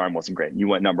Burrow's arm wasn't great. You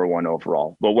went number 1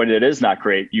 overall. But when it is not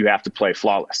great, you have to play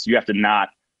flawless. You have to not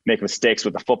make mistakes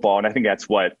with the football. And I think that's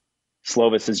what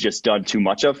Slovis has just done too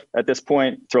much of at this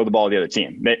point. Throw the ball to the other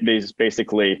team. He's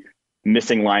basically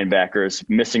missing linebackers,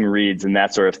 missing reads, and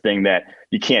that sort of thing that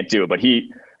you can't do. But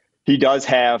he does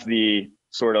have the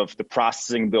sort of the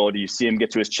processing ability. You see him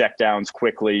get to his checkdowns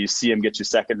quickly. You see him get to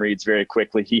second reads very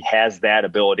quickly. He has that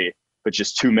ability, but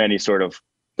just too many sort of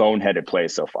boneheaded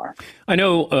plays so far. I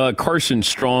know Carson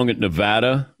Strong at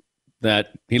Nevada,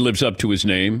 that he lives up to his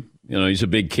name. He's a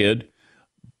big kid,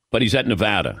 but he's at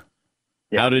Nevada.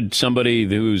 Yeah. How did somebody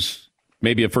who's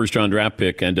maybe a first-round draft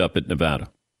pick end up at Nevada?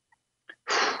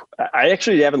 I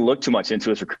actually haven't looked too much into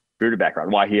his recruiter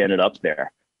background, why he ended up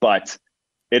there. But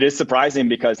it is surprising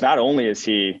because not only is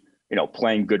he,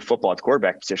 playing good football at the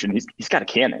quarterback position, he's got a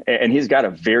cannon, and he's got a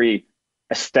very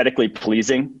aesthetically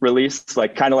pleasing release,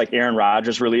 kind of like Aaron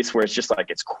Rodgers' release, where it's just like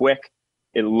it's quick.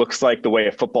 It looks like the way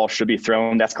a football should be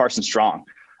thrown. That's Carson Strong.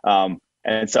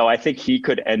 And so I think he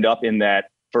could end up in that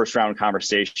first round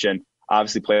conversation.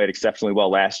 Obviously played exceptionally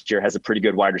well last year, has a pretty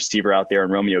good wide receiver out there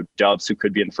in Romeo Doubs, who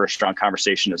could be in the first round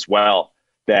conversation as well.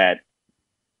 That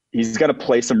he's going to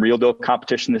play some real deal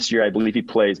competition this year. I believe he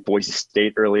plays Boise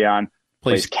State early on,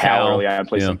 plays Cal early on,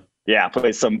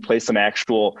 plays some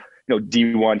actual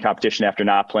D1 competition after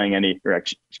not playing any,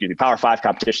 Power 5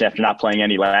 competition after not playing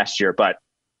any last year. But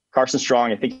Carson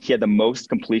Strong, I think he had the most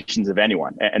completions of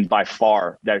anyone, and by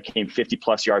far that came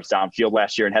 50+ yards downfield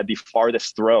last year, and had the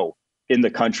farthest throw in the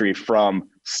country from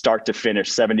start to finish,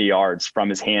 70 yards from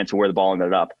his hand to where the ball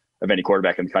ended up, of any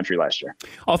quarterback in the country last year.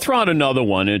 I'll throw out another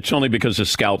one. It's only because a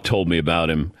scout told me about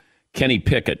him. Kenny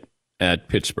Pickett at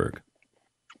Pittsburgh.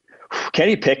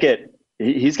 Kenny Pickett,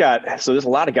 he's got, so there's a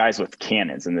lot of guys with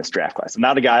cannons in this draft class.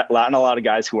 Not a lot of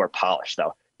guys who are polished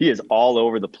though. He is all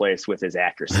over the place with his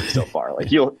accuracy so far. Like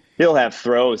he'll have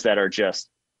throws that are just,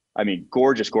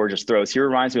 gorgeous throws. He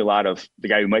reminds me a lot of the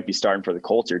guy who might be starting for the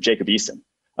Colts here, Jacob Eason,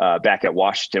 back at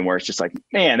Washington, where it's just like,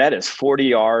 man, that is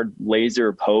 40-yard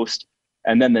laser post.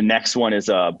 And then the next one is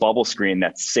a bubble screen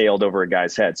that sailed over a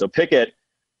guy's head. So Pickett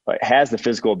has the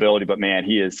physical ability, but man,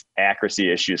 he has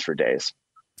accuracy issues for days.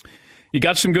 You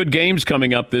got some good games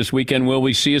coming up this weekend. Will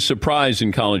we see a surprise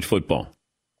in college football?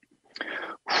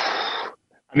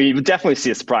 You would definitely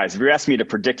see a surprise. If you're asking me to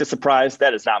predict a surprise,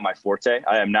 that is not my forte.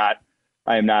 I am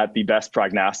not the best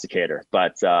prognosticator,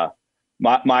 but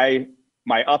my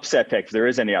upset pick, if there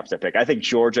is any upset pick, I think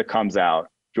Georgia comes out.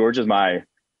 Georgia's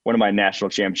one of my national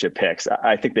championship picks.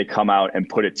 I think they come out and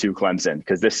put it to Clemson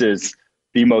because this is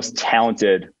the most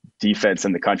talented defense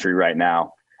in the country right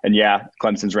now. And yeah,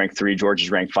 Clemson's ranked 3, Georgia's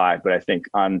ranked 5, but I think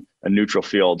on a neutral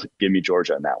field, give me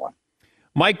Georgia in that one.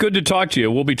 Mike, good to talk to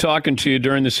you. We'll be talking to you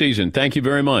during the season. Thank you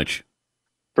very much.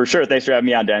 For sure. Thanks for having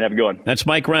me on, Dan. Have a good one. That's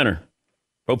Mike Renner,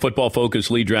 Pro Football Focus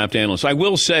lead draft analyst. I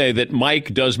will say that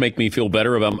Mike does make me feel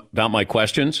better about my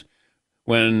questions.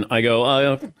 When I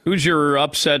go, who's your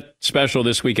upset special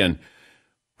this weekend?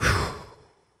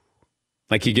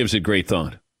 Like he gives it great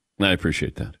thought. And I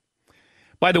appreciate that.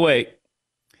 By the way,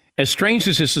 as strange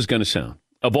as this is going to sound,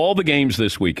 of all the games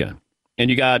this weekend, and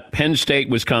you got Penn State,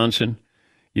 Wisconsin,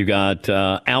 you got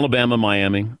Alabama,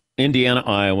 Miami, Indiana,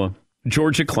 Iowa,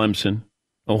 Georgia, Clemson,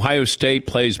 Ohio State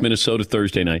plays Minnesota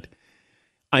Thursday night.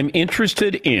 I'm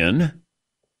interested in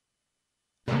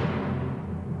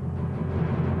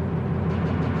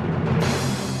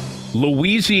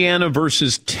Louisiana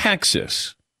versus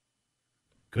Texas.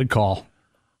 Good call.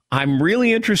 I'm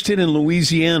really interested in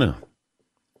Louisiana.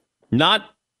 Not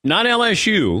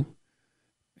LSU.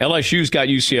 LSU's got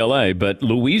UCLA, but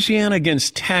Louisiana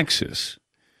against Texas.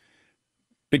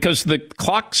 Because the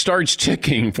clock starts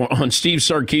ticking on Steve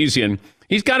Sarkisian.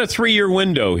 He's got a 3-year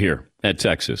window here at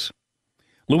Texas.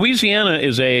 Louisiana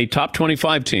is a top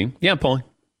 25 team. Yeah, Paulie.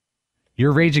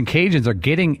 Your Raging Cajuns are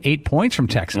getting 8 points from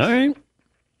Texas. All right.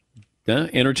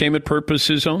 Entertainment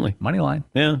purposes only. Money line.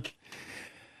 Yeah.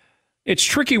 It's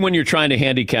tricky when you're trying to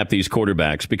handicap these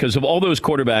quarterbacks because of all those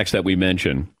quarterbacks that we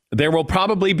mentioned. There will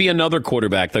probably be another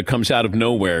quarterback that comes out of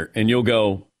nowhere, and you'll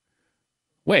go,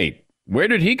 wait, where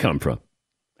did he come from?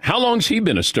 How long's he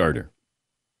been a starter?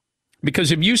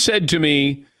 Because if you said to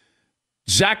me,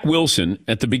 Zach Wilson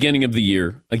at the beginning of the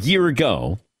year, a year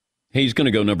ago, hey, he's going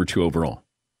to go number 2 overall.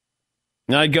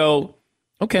 And I'd go,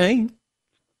 okay,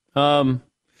 I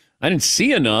didn't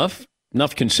see enough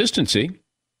consistency.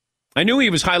 I knew he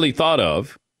was highly thought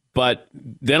of, but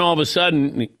then all of a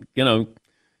sudden,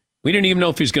 we didn't even know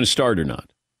if he's going to start or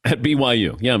not at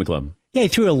BYU. Yeah, McLovin. Yeah, he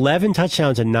threw 11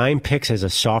 touchdowns and 9 picks as a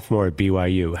sophomore at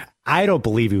BYU. I don't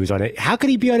believe he was on it. How could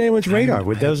he be on anyone's radar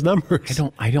with those numbers?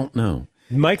 I don't know.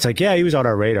 Mike's like, yeah, he was on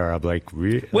our radar. I'm like,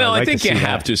 well, I think you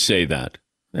have to say that.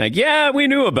 Like, yeah, we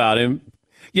knew about him.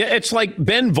 Yeah, it's like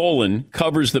Ben Volen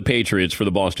covers the Patriots for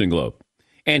the Boston Globe.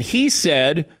 And he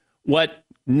said what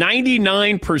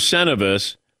 99% of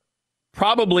us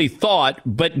probably thought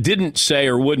but didn't say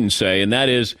or wouldn't say, and that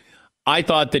is, I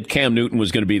thought that Cam Newton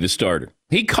was going to be the starter.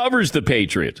 He covers the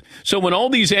Patriots. So when all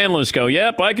these analysts go,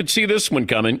 yep, I could see this one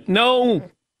coming. No,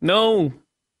 you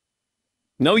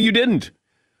didn't.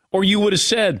 Or you would have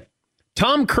said,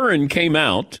 Tom Curran came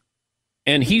out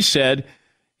and he said,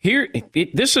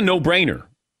 this is a no-brainer.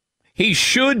 He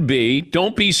should be,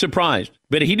 don't be surprised.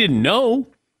 But he didn't know,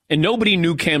 and nobody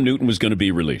knew Cam Newton was going to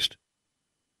be released.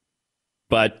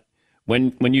 But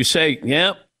when you say,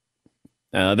 yeah,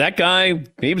 that guy,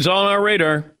 he was on our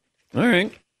radar. All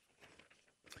right.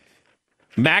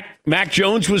 Mac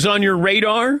Jones was on your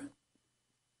radar?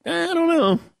 I don't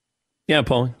know. Yeah,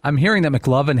 Paul. I'm hearing that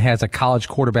McLovin has a college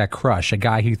quarterback crush, a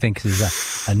guy who thinks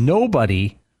is a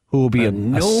nobody who will be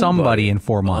a somebody in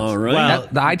 4 months. All right. Well,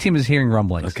 the I-team is hearing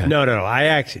rumblings. Okay. No.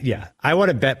 I want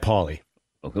to bet Paulie.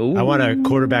 Ooh. I want a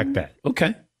quarterback bet.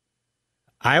 Okay.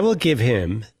 I will give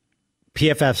him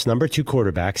PFF's number 2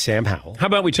 quarterback, Sam Howell. How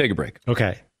about we take a break?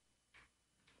 Okay.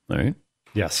 All right.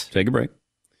 Yes. Take a break.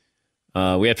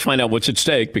 We have to find out what's at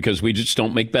stake because we just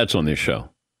don't make bets on this show.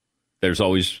 There's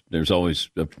always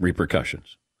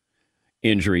repercussions.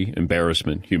 Injury,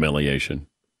 embarrassment, humiliation,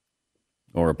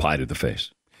 or a pie to the face.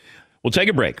 We'll take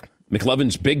a break.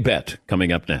 McLovin's Big Bet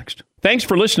coming up next. Thanks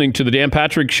for listening to the Dan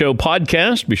Patrick Show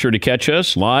podcast. Be sure to catch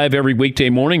us live every weekday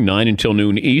morning, 9 until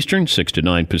noon Eastern, 6 to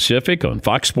 9 Pacific on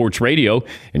Fox Sports Radio.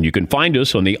 And you can find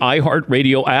us on the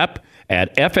iHeartRadio app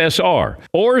at FSR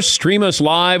or stream us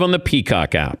live on the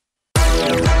Peacock app.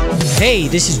 Hey,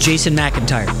 this is Jason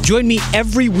McIntyre. Join me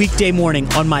every weekday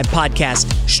morning on my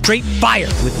podcast, Straight Fire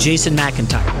with Jason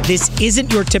McIntyre. This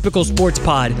isn't your typical sports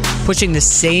pod pushing the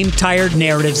same tired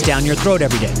narratives down your throat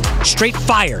every day. Straight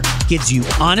Fire gives you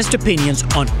honest opinions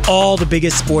on all the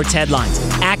biggest sports headlines,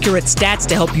 accurate stats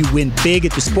to help you win big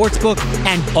at the sportsbook,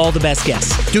 and all the best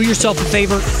guests. Do yourself a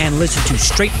favor and listen to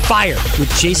Straight Fire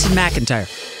with Jason McIntyre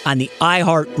on the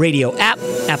iHeartRadio app,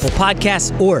 Apple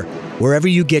Podcasts, or wherever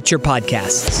you get your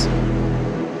podcasts.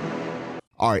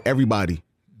 All right, everybody,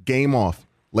 game off.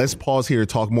 Let's pause here to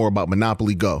talk more about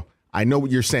Monopoly Go. I know what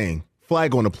you're saying.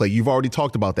 Flag on the play. You've already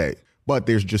talked about that. But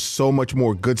there's just so much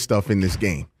more good stuff in this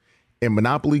game. In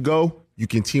Monopoly Go, you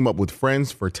can team up with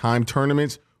friends for time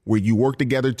tournaments where you work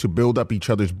together to build up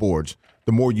each other's boards.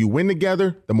 The more you win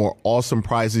together, the more awesome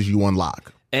prizes you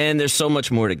unlock. And there's so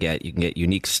much more to get. You can get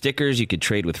unique stickers. You could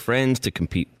trade with friends to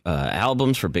compete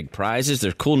albums for big prizes.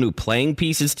 There's cool new playing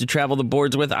pieces to travel the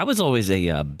boards with. I was always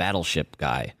a battleship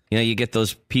guy. You know, you get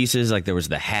those pieces, like there was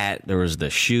the hat, there was the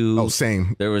shoe. Oh,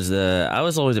 same. I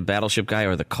was always a battleship guy,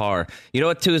 or the car. You know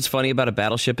what, too, is funny about a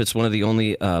battleship? It's one of the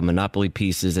only Monopoly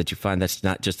pieces that you find that's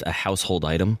not just a household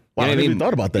item. Wow, You know I never even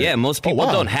thought about that. Yeah, most people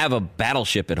wow. don't have a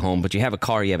battleship at home, but you have a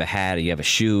car, you have a hat, you have a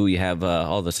shoe, you have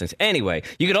all those things. Anyway,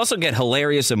 you could also get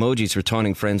hilarious emojis for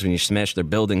taunting friends when you smash their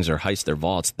buildings or heist their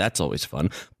vaults. That's always fun.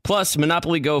 Plus,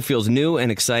 Monopoly Go feels new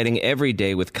and exciting every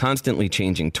day with constantly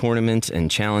changing tournaments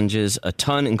and challenges. A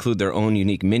ton include their own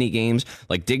unique mini games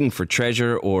like digging for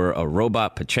treasure or a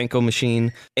robot Pachinko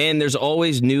machine. And there's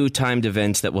always new timed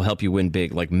events that will help you win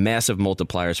big, like massive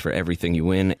multipliers for everything you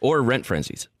win or rent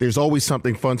frenzies. There's always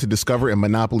something fun to discover in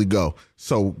Monopoly Go.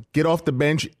 So get off the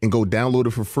bench and go download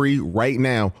it for free right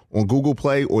now on Google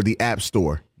Play or the App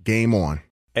Store. Game on.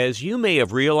 As you may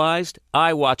have realized,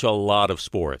 I watch a lot of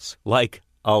sports, like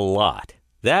a lot.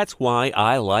 That's why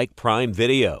I like Prime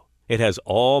Video. It has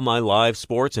all my live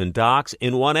sports and docs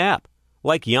in one app,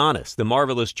 like Giannis, The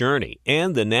Marvelous Journey,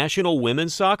 and the National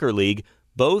Women's Soccer League,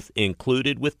 both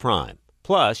included with Prime.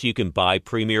 Plus, you can buy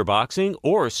Premier Boxing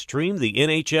or stream the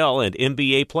NHL and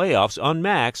NBA playoffs on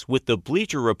Max with the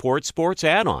Bleacher Report Sports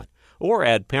add-on, or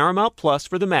add Paramount Plus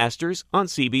for the Masters on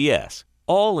CBS.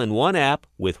 All in one app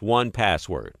with one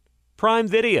password. Prime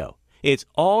Video. It's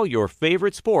all your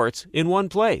favorite sports in one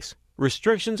place.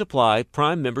 Restrictions apply.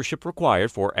 Prime membership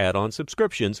required for add-on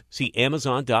subscriptions. See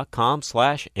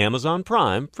Amazon.com/Amazon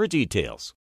Prime for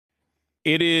details.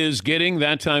 It is getting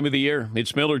that time of the year.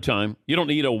 It's Miller time. You don't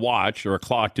need a watch or a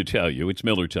clock to tell you. It's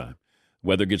Miller time.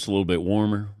 Weather gets a little bit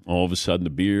warmer. All of a sudden, the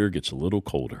beer gets a little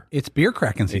colder. It's beer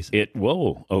cracking season.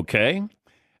 Whoa, okay.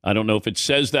 I don't know if it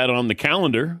says that on the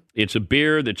calendar. It's a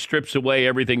beer that strips away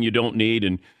everything you don't need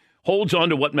and holds on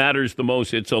to what matters the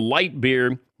most. It's a light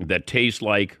beer that tastes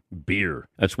like beer.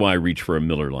 That's why I reach for a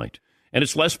Miller Lite. And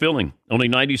it's less filling, only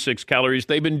 96 calories.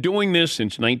 They've been doing this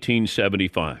since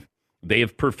 1975. They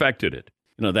have perfected it.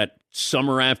 You know, that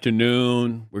summer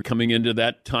afternoon, we're coming into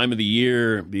that time of the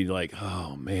year, be like,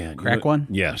 oh, man. Crack one?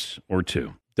 Yes, or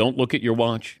two. Don't look at your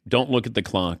watch. Don't look at the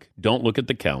clock. Don't look at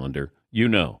the calendar. You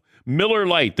know. Miller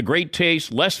Lite, the great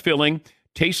taste, less filling,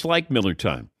 tastes like Miller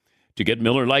time. To get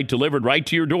Miller Lite delivered right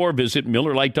to your door, visit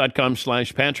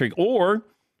MillerLite.com/Patrick, or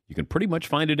you can pretty much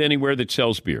find it anywhere that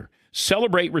sells beer.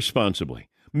 Celebrate responsibly.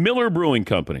 Miller Brewing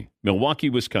Company, Milwaukee,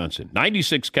 Wisconsin.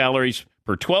 96 calories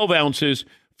per 12 ounces,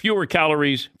 fewer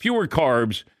calories, fewer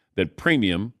carbs than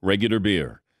premium regular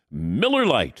beer. Miller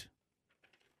Lite.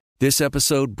 This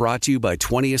episode brought to you by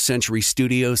 20th Century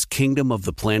Studios' Kingdom of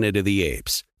the Planet of the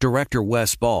Apes. Director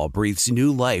Wes Ball breathes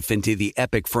new life into the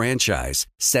epic franchise,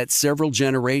 set several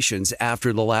generations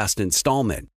after the last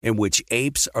installment, in which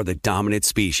apes are the dominant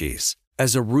species.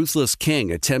 As a ruthless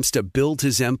king attempts to build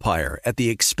his empire at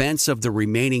the expense of the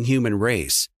remaining human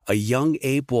race, a young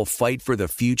ape will fight for the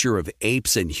future of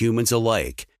apes and humans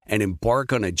alike and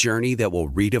embark on a journey that will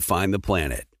redefine the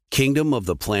planet. Kingdom of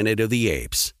the Planet of the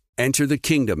Apes. Enter the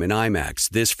kingdom in IMAX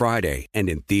this Friday and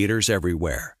in theaters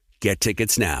everywhere. Get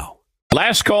tickets now.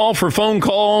 Last call for phone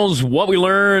calls, what we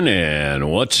learn, and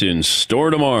what's in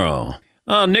store tomorrow.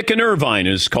 Nick in Irvine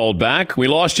is called back. We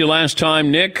lost you last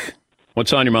time, Nick.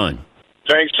 What's on your mind?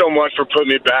 Thanks so much for putting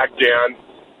me back, Dan.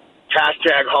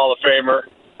 Hashtag Hall of Famer.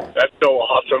 That's so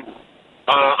awesome.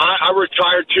 I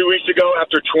retired 2 weeks ago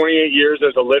after 28 years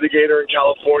as a litigator in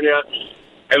California.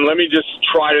 And let me just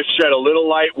try to shed a little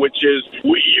light, which is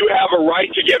you have a right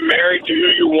to get married to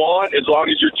who you want as long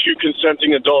as you're two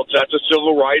consenting adults. That's a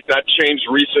civil right. That changed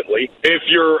recently. If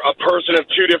you're a person of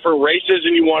two different races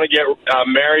and you want to get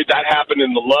married, that happened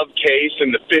in the Love case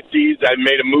in the 50s. I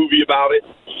made a movie about it.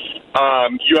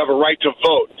 You have a right to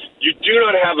vote. You do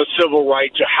not have a civil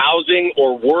right to housing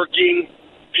or working.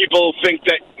 People think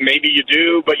that maybe you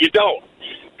do, but you don't.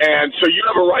 And so you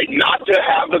have a right not to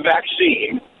have the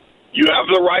vaccine. You have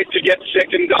the right to get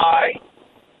sick and die.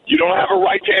 You don't have a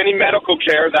right to any medical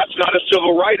care. That's not a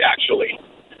civil right, actually.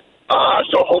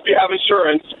 So hope you have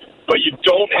insurance, but you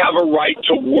don't have a right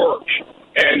to work.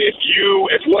 And if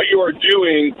what you are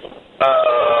doing,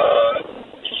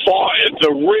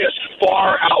 the risk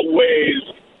far outweighs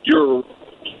your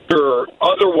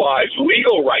otherwise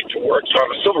legal right to work. It's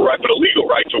not a civil right, but a legal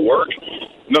right to work.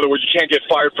 In other words, you can't get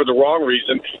fired for the wrong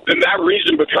reason. Then that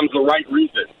reason becomes the right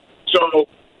reason. So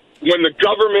when the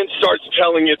government starts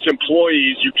telling its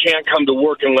employees you can't come to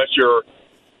work unless you're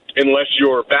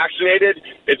vaccinated,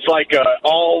 it's like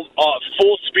all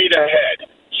full speed ahead.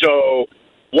 So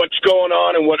what's going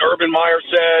on and what Urban Meyer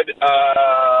said,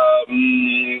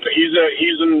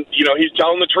 he's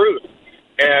telling the truth.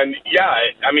 And yeah,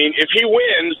 I mean, if he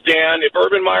wins, Dan, if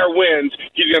Urban Meyer wins,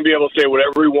 he's going to be able to say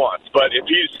whatever he wants. But if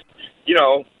he's,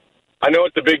 I know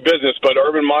it's a big business, but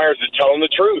Urban Myers is telling the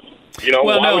truth.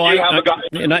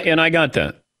 I got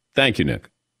that. Thank you,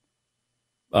 Nick.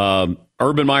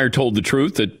 Urban Meyer told the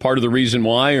truth that part of the reason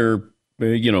why,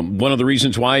 one of the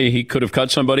reasons why he could have cut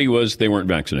somebody was they weren't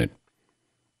vaccinated.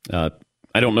 I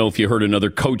don't know if you heard another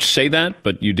coach say that,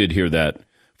 but you did hear that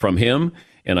from him.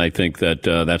 And I think that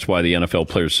that's why the NFL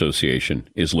Players Association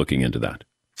is looking into that.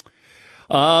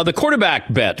 The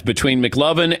quarterback bet between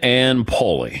McLovin and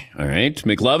Pauly. All right.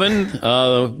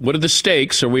 McLovin, what are the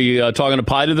stakes? Are we talking a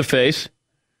pie to the face?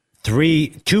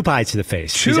 2 pies to the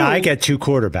face. Because I get 2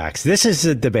 quarterbacks. This is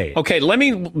a debate. Okay.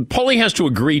 Pauly has to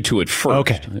agree to it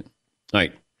first. Okay. All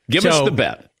right. Give us the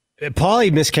bet. Pauly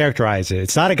mischaracterized it.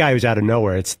 It's not a guy who's out of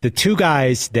nowhere. It's the 2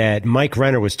 guys that Mike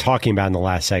Renner was talking about in the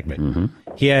last segment. Mm-hmm.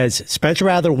 He has Spencer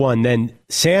Rattler 1, then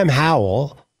Sam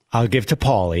Howell, I'll give to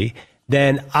Pauly.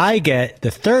 Then I get the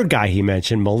 3rd guy he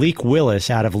mentioned, Malik Willis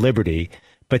out of Liberty.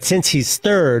 But since he's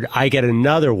 3rd, I get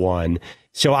another one.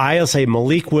 So I'll say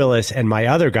Malik Willis and my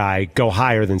other guy go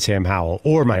higher than Sam Howell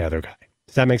or my other guy.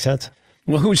 Does that make sense?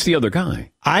 Well, who's the other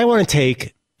guy? I want to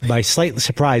take, by slight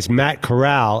surprise, Matt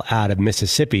Corral out of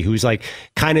Mississippi, who's like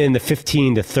kind of in the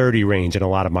 15 to 30 range in a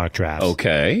lot of mock drafts.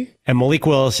 Okay. And Malik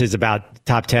Willis is about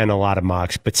top 10 in a lot of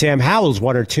mocks, but Sam Howell's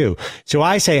 1 or 2. So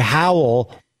I say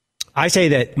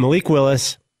that Malik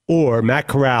Willis or Matt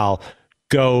Corral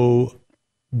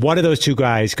one of those 2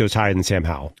 guys goes higher than Sam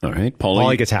Howell. All right.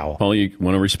 Pauly gets Howell. Pauly, you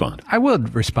want to respond? I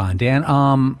would respond, Dan.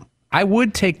 I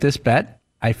would take this bet.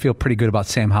 I feel pretty good about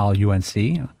Sam Howell,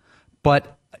 UNC.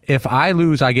 But if I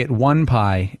lose, I get 1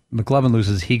 pie. McLovin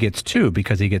loses, he gets 2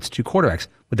 because he gets 2 quarterbacks.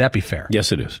 Would that be fair?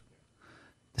 Yes, it is.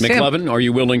 McLovin, are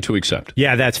you willing to accept?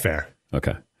 Yeah, that's fair.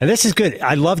 Okay. And this is good.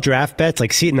 I love draft bets.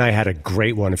 Like Seton and I had a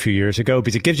great one a few years ago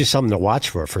because it gives you something to watch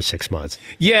for 6 months.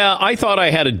 Yeah, I thought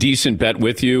I had a decent bet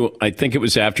with you. I think it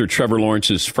was after Trevor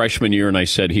Lawrence's freshman year, and I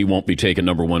said he won't be taken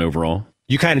number 1 overall.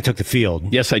 You kind of took the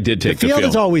field. Yes, I did take the field. The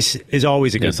field is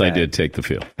always a good bet. Yes, I did take the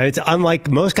field. And it's unlike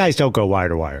most guys don't go wire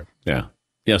to wire. Yeah.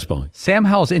 Yes, Paulie. Sam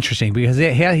Howell's interesting because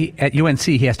at UNC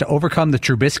he has to overcome the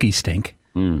Trubisky stink.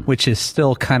 Which is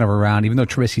still kind of around, even though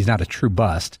Trubisky's not a true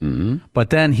bust. Mm-hmm. But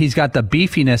then he's got the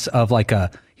beefiness of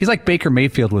he's like Baker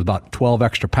Mayfield with about 12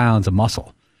 extra pounds of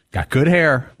muscle. Got good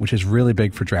hair, which is really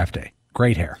big for draft day.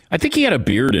 Great hair. I think he had a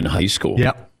beard in high school.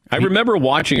 Yep. I remember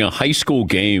watching a high school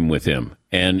game with him,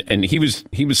 and he was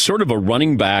sort of a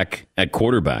running back at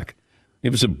quarterback.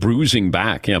 It was a bruising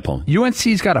back. Yeah, Paul.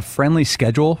 UNC's got a friendly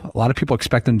schedule. A lot of people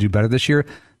expect them to do better this year.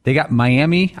 They got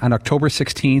Miami on October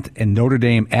 16th and Notre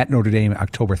Dame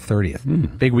October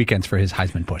 30th. Big weekends for his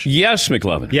Heisman push. Yes,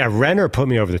 McLovin. Yeah, Renner put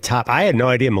me over the top. I had no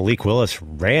idea Malik Willis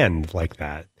ran like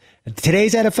that.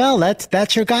 Today's NFL,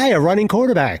 that's your guy, a running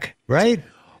quarterback, right?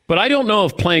 But I don't know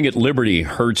if playing at Liberty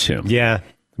hurts him. Yeah.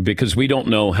 Because we don't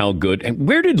know how good. And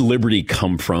where did Liberty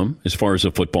come from as far as a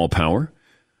football power?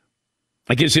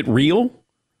 Like, is it real?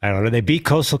 I don't know. They beat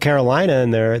Coastal Carolina,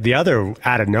 and they're the other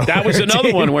out of nowhere. That was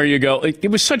another one where you go.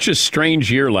 It was such a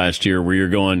strange year last year, where you're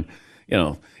going.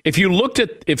 If you looked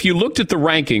at the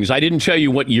rankings, I didn't tell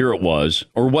you what year it was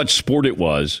or what sport it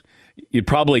was. You'd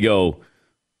probably go,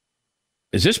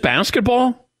 "Is this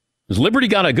basketball? Has Liberty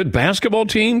got a good basketball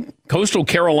team? Coastal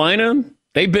Carolina,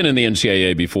 they've been in the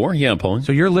NCAA before." Yeah, Paul.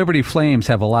 So your Liberty Flames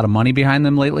have a lot of money behind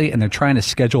them lately, and they're trying to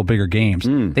schedule bigger games.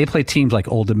 They play teams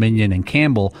like Old Dominion and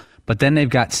Campbell. But then they've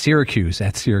got Syracuse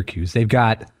at Syracuse. They've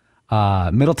got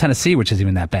Middle Tennessee, which isn't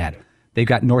even that bad. They've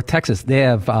got North Texas. They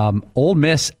have Ole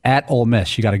Miss at Ole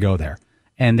Miss. You got to go there.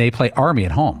 And they play Army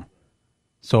at home.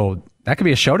 So that could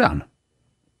be a showdown.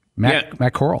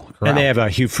 Matt Corral. And they have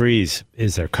Hugh Freeze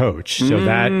is their coach. So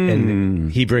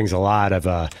and he brings a lot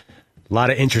of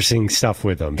interesting stuff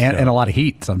with him. And a lot of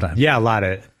heat sometimes.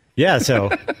 Yeah,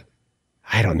 so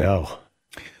I don't know.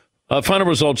 Final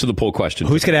results of the poll question.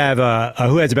 Who's going to have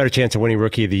who has a better chance of winning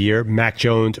Rookie of the Year, Mac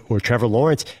Jones or Trevor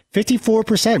Lawrence?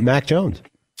 54% Mac Jones.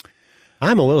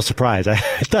 I'm a little surprised. I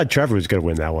thought Trevor was going to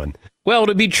win that one. Well,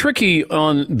 it'd be tricky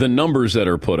on the numbers that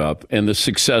are put up and the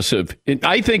success of.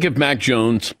 I think if Mac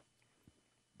Jones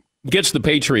gets the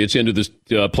Patriots into the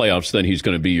playoffs, then he's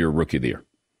going to be your Rookie of the Year.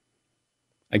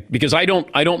 Because I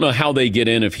don't know how they get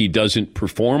in if he doesn't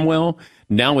perform well.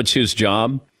 Now it's his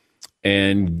job,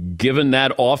 and given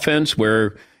that offense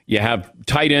where you have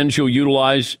tight ends you'll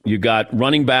utilize, you got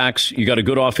running backs, you got a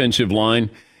good offensive line.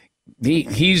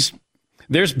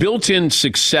 There's built-in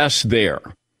success there.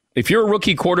 If you're a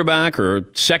rookie quarterback or a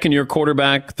second-year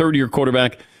quarterback, third-year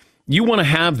quarterback, you want to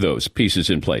have those pieces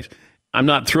in place. I'm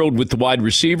not thrilled with the wide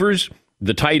receivers.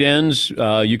 The tight ends,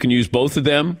 you can use both of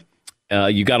them.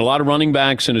 You got a lot of running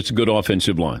backs, and it's a good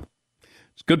offensive line.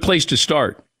 It's a good place to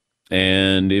start.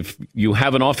 And if you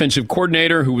have an offensive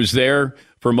coordinator who was there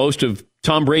for most of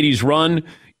Tom Brady's run,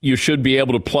 you should be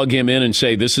able to plug him in and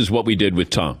say, this is what we did with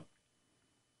Tom.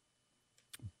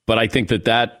 But I think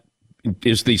that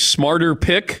is the smarter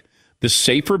pick, the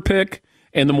safer pick,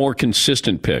 and the more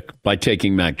consistent pick by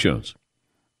taking Mac Jones.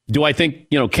 Do I think,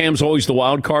 Cam's always the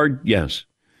wild card? Yes.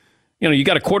 You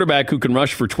got a quarterback who can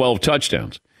rush for 12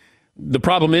 touchdowns. The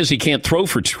problem is he can't throw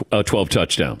for 12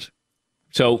 touchdowns.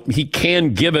 So he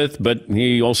can giveth, but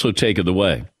he also taketh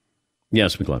away.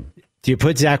 Yes, McLeod. Do you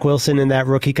put Zach Wilson in that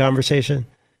rookie conversation?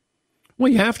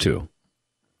 Well, you have to.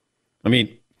 I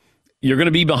mean, you're going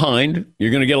to be behind.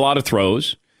 You're going to get a lot of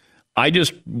throws. I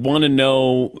just want to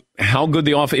know how good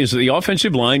is the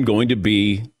offensive line going to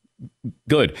be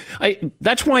good.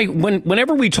 That's why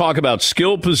whenever we talk about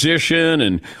skill position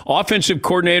and offensive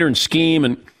coordinator and scheme,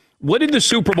 and what did the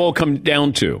Super Bowl come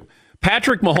down to?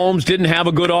 Patrick Mahomes didn't have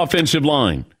a good offensive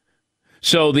line.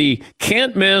 So the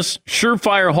can't miss,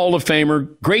 surefire Hall of Famer,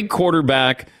 great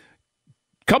quarterback,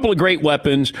 couple of great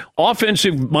weapons,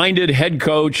 offensive-minded head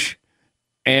coach,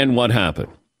 and what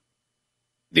happened?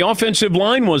 The offensive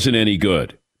line wasn't any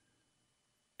good.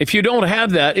 If you don't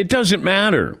have that, it doesn't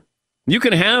matter. You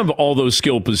can have all those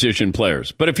skill position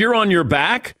players, but if you're on your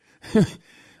back,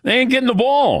 they ain't getting the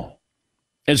ball.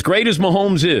 As great as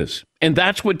Mahomes is, and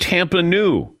that's what Tampa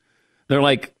knew. They're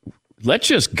like, let's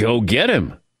just go get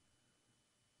him.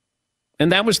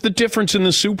 And that was the difference in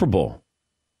the Super Bowl.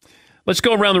 Let's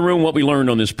go around the room what we learned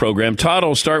on this program. Todd,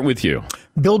 I'll start with you.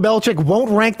 Bill Belichick won't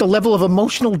rank the level of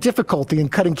emotional difficulty in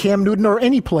cutting Cam Newton or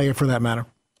any player for that matter.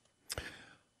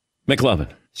 McLovin.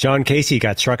 Sean Casey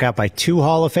got struck out by 2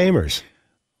 Hall of Famers.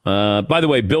 By the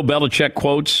way, Bill Belichick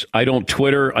quotes, I don't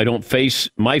Twitter, I don't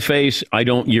my face, I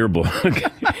don't yearbook.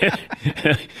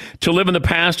 To live in the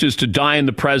past is to die in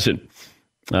the present.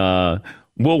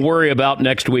 We'll worry about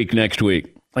next week.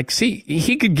 Like, see,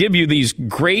 he could give you these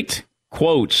great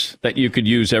quotes that you could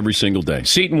use every single day.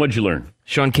 Seton, what'd you learn?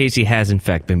 Sean Casey has, in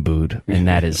fact, been booed, and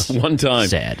that is one time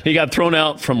sad. He got thrown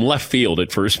out from left field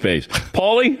at first base.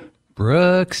 Paulie?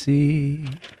 Brooksy.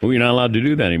 Well, you're not allowed to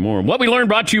do that anymore. What we learned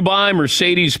brought to you by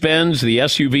Mercedes-Benz, the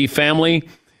SUV family.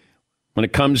 When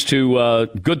it comes to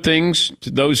good things, to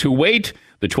those who wait,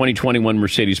 the 2021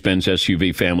 Mercedes-Benz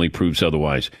SUV family proves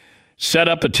otherwise. Set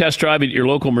up a test drive at your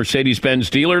local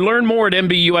Mercedes-Benz dealer. Learn more at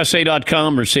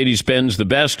MBUSA.com. Mercedes-Benz, the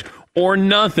best or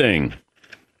nothing.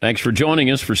 Thanks for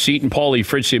joining us. For Seton, Paulie,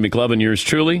 Fritzy, McLovin, yours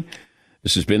truly.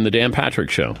 This has been the Dan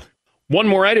Patrick Show. One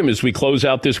more item as we close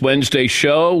out this Wednesday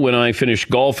show. When I finish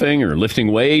golfing or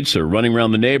lifting weights or running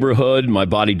around the neighborhood, my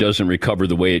body doesn't recover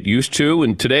the way it used to.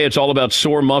 And today it's all about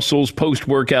sore muscles,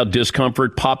 post-workout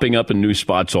discomfort, popping up in new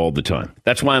spots all the time.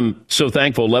 That's why I'm so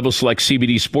thankful Level Select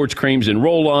CBD sports creams and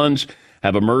roll-ons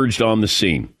have emerged on the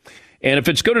scene. And if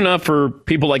it's good enough for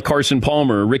people like Carson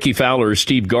Palmer, Ricky Fowler, or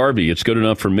Steve Garvey, it's good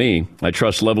enough for me. I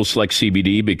trust Level Select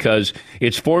CBD because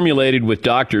it's formulated with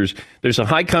doctors. There's a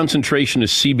high concentration of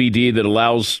CBD that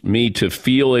allows me to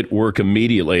feel it work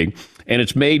immediately. And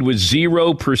it's made with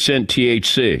 0%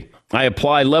 THC. I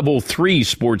apply level 3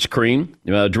 sports cream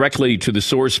directly to the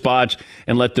sore spots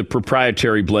and let the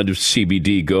proprietary blend of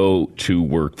CBD go to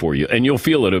work for you. And you'll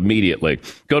feel it immediately.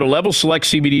 Go to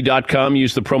levelselectcbd.com,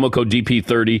 use the promo code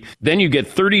DP30. Then you get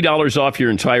 $30 off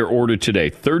your entire order today.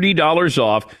 $30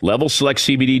 off,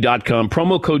 levelselectcbd.com,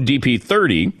 promo code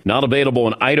DP30. Not available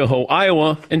in Idaho,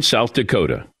 Iowa, and South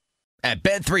Dakota. At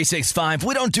Bet365,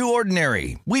 we don't do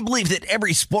ordinary. We believe that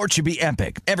every sport should be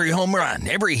epic. Every home run,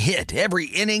 every hit, every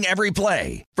inning, every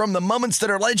play. From the moments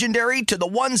that are legendary to the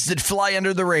ones that fly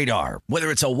under the radar. Whether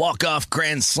it's a walk-off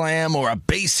grand slam or a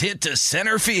base hit to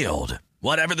center field.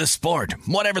 Whatever the sport,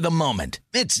 whatever the moment.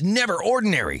 It's never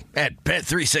ordinary at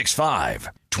Bet365.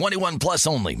 21 plus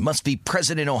only. Must be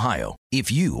present in Ohio.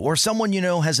 If you or someone you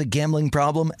know has a gambling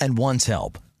problem and wants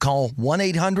help, call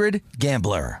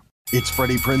 1-800-GAMBLER. It's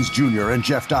Freddie Prinze Jr. and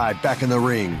Jeff Dye back in the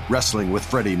ring. Wrestling with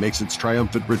Freddie makes its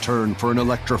triumphant return for an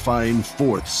electrifying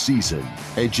 4th season.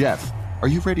 Hey, Jeff, are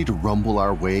you ready to rumble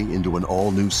our way into an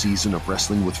all-new season of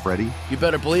Wrestling with Freddie? You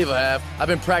better believe I have. I've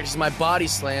been practicing my body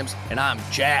slams, and I'm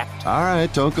jacked. All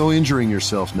right, don't go injuring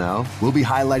yourself now. We'll be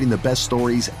highlighting the best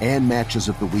stories and matches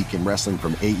of the week in wrestling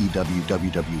from AEW,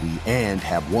 WWE, and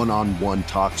have one-on-one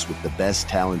talks with the best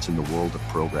talents in the world of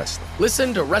pro wrestling.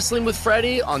 Listen to Wrestling with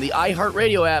Freddie on the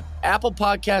iHeartRadio app, Apple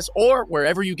Podcasts, or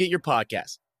wherever you get your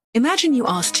podcasts. Imagine you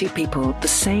ask two people the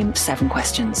same 7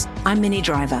 questions. I'm Minnie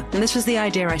Driver, and this was the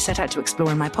idea I set out to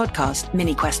explore in my podcast,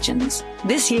 Mini Questions.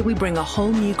 This year, we bring a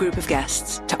whole new group of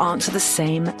guests to answer the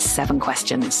same 7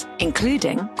 questions,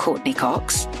 including Courtney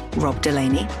Cox, Rob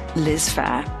Delaney, Liz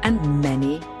Phair, and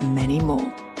many, many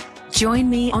more. Join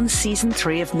me on Season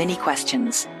 3 of Mini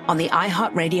Questions on the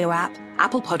iHeartRadio app,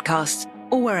 Apple Podcasts,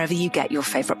 or wherever you get your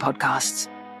favorite podcasts.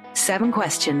 7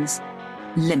 questions,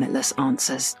 limitless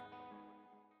answers.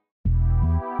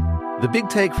 The Big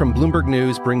Take from Bloomberg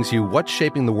News brings you what's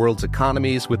shaping the world's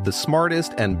economies with the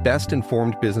smartest and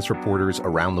best-informed business reporters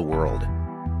around the world.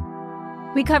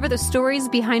 We cover the stories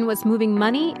behind what's moving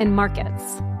money and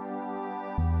markets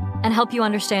and help you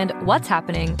understand what's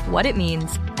happening, what it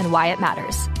means, and why it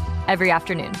matters every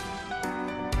afternoon.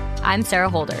 I'm Sarah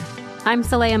Holder. I'm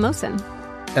Saleha Mohsin.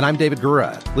 And I'm David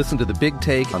Gura. Listen to The Big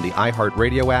Take on the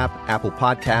iHeartRadio app, Apple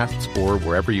Podcasts, or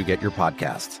wherever you get your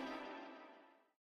podcasts.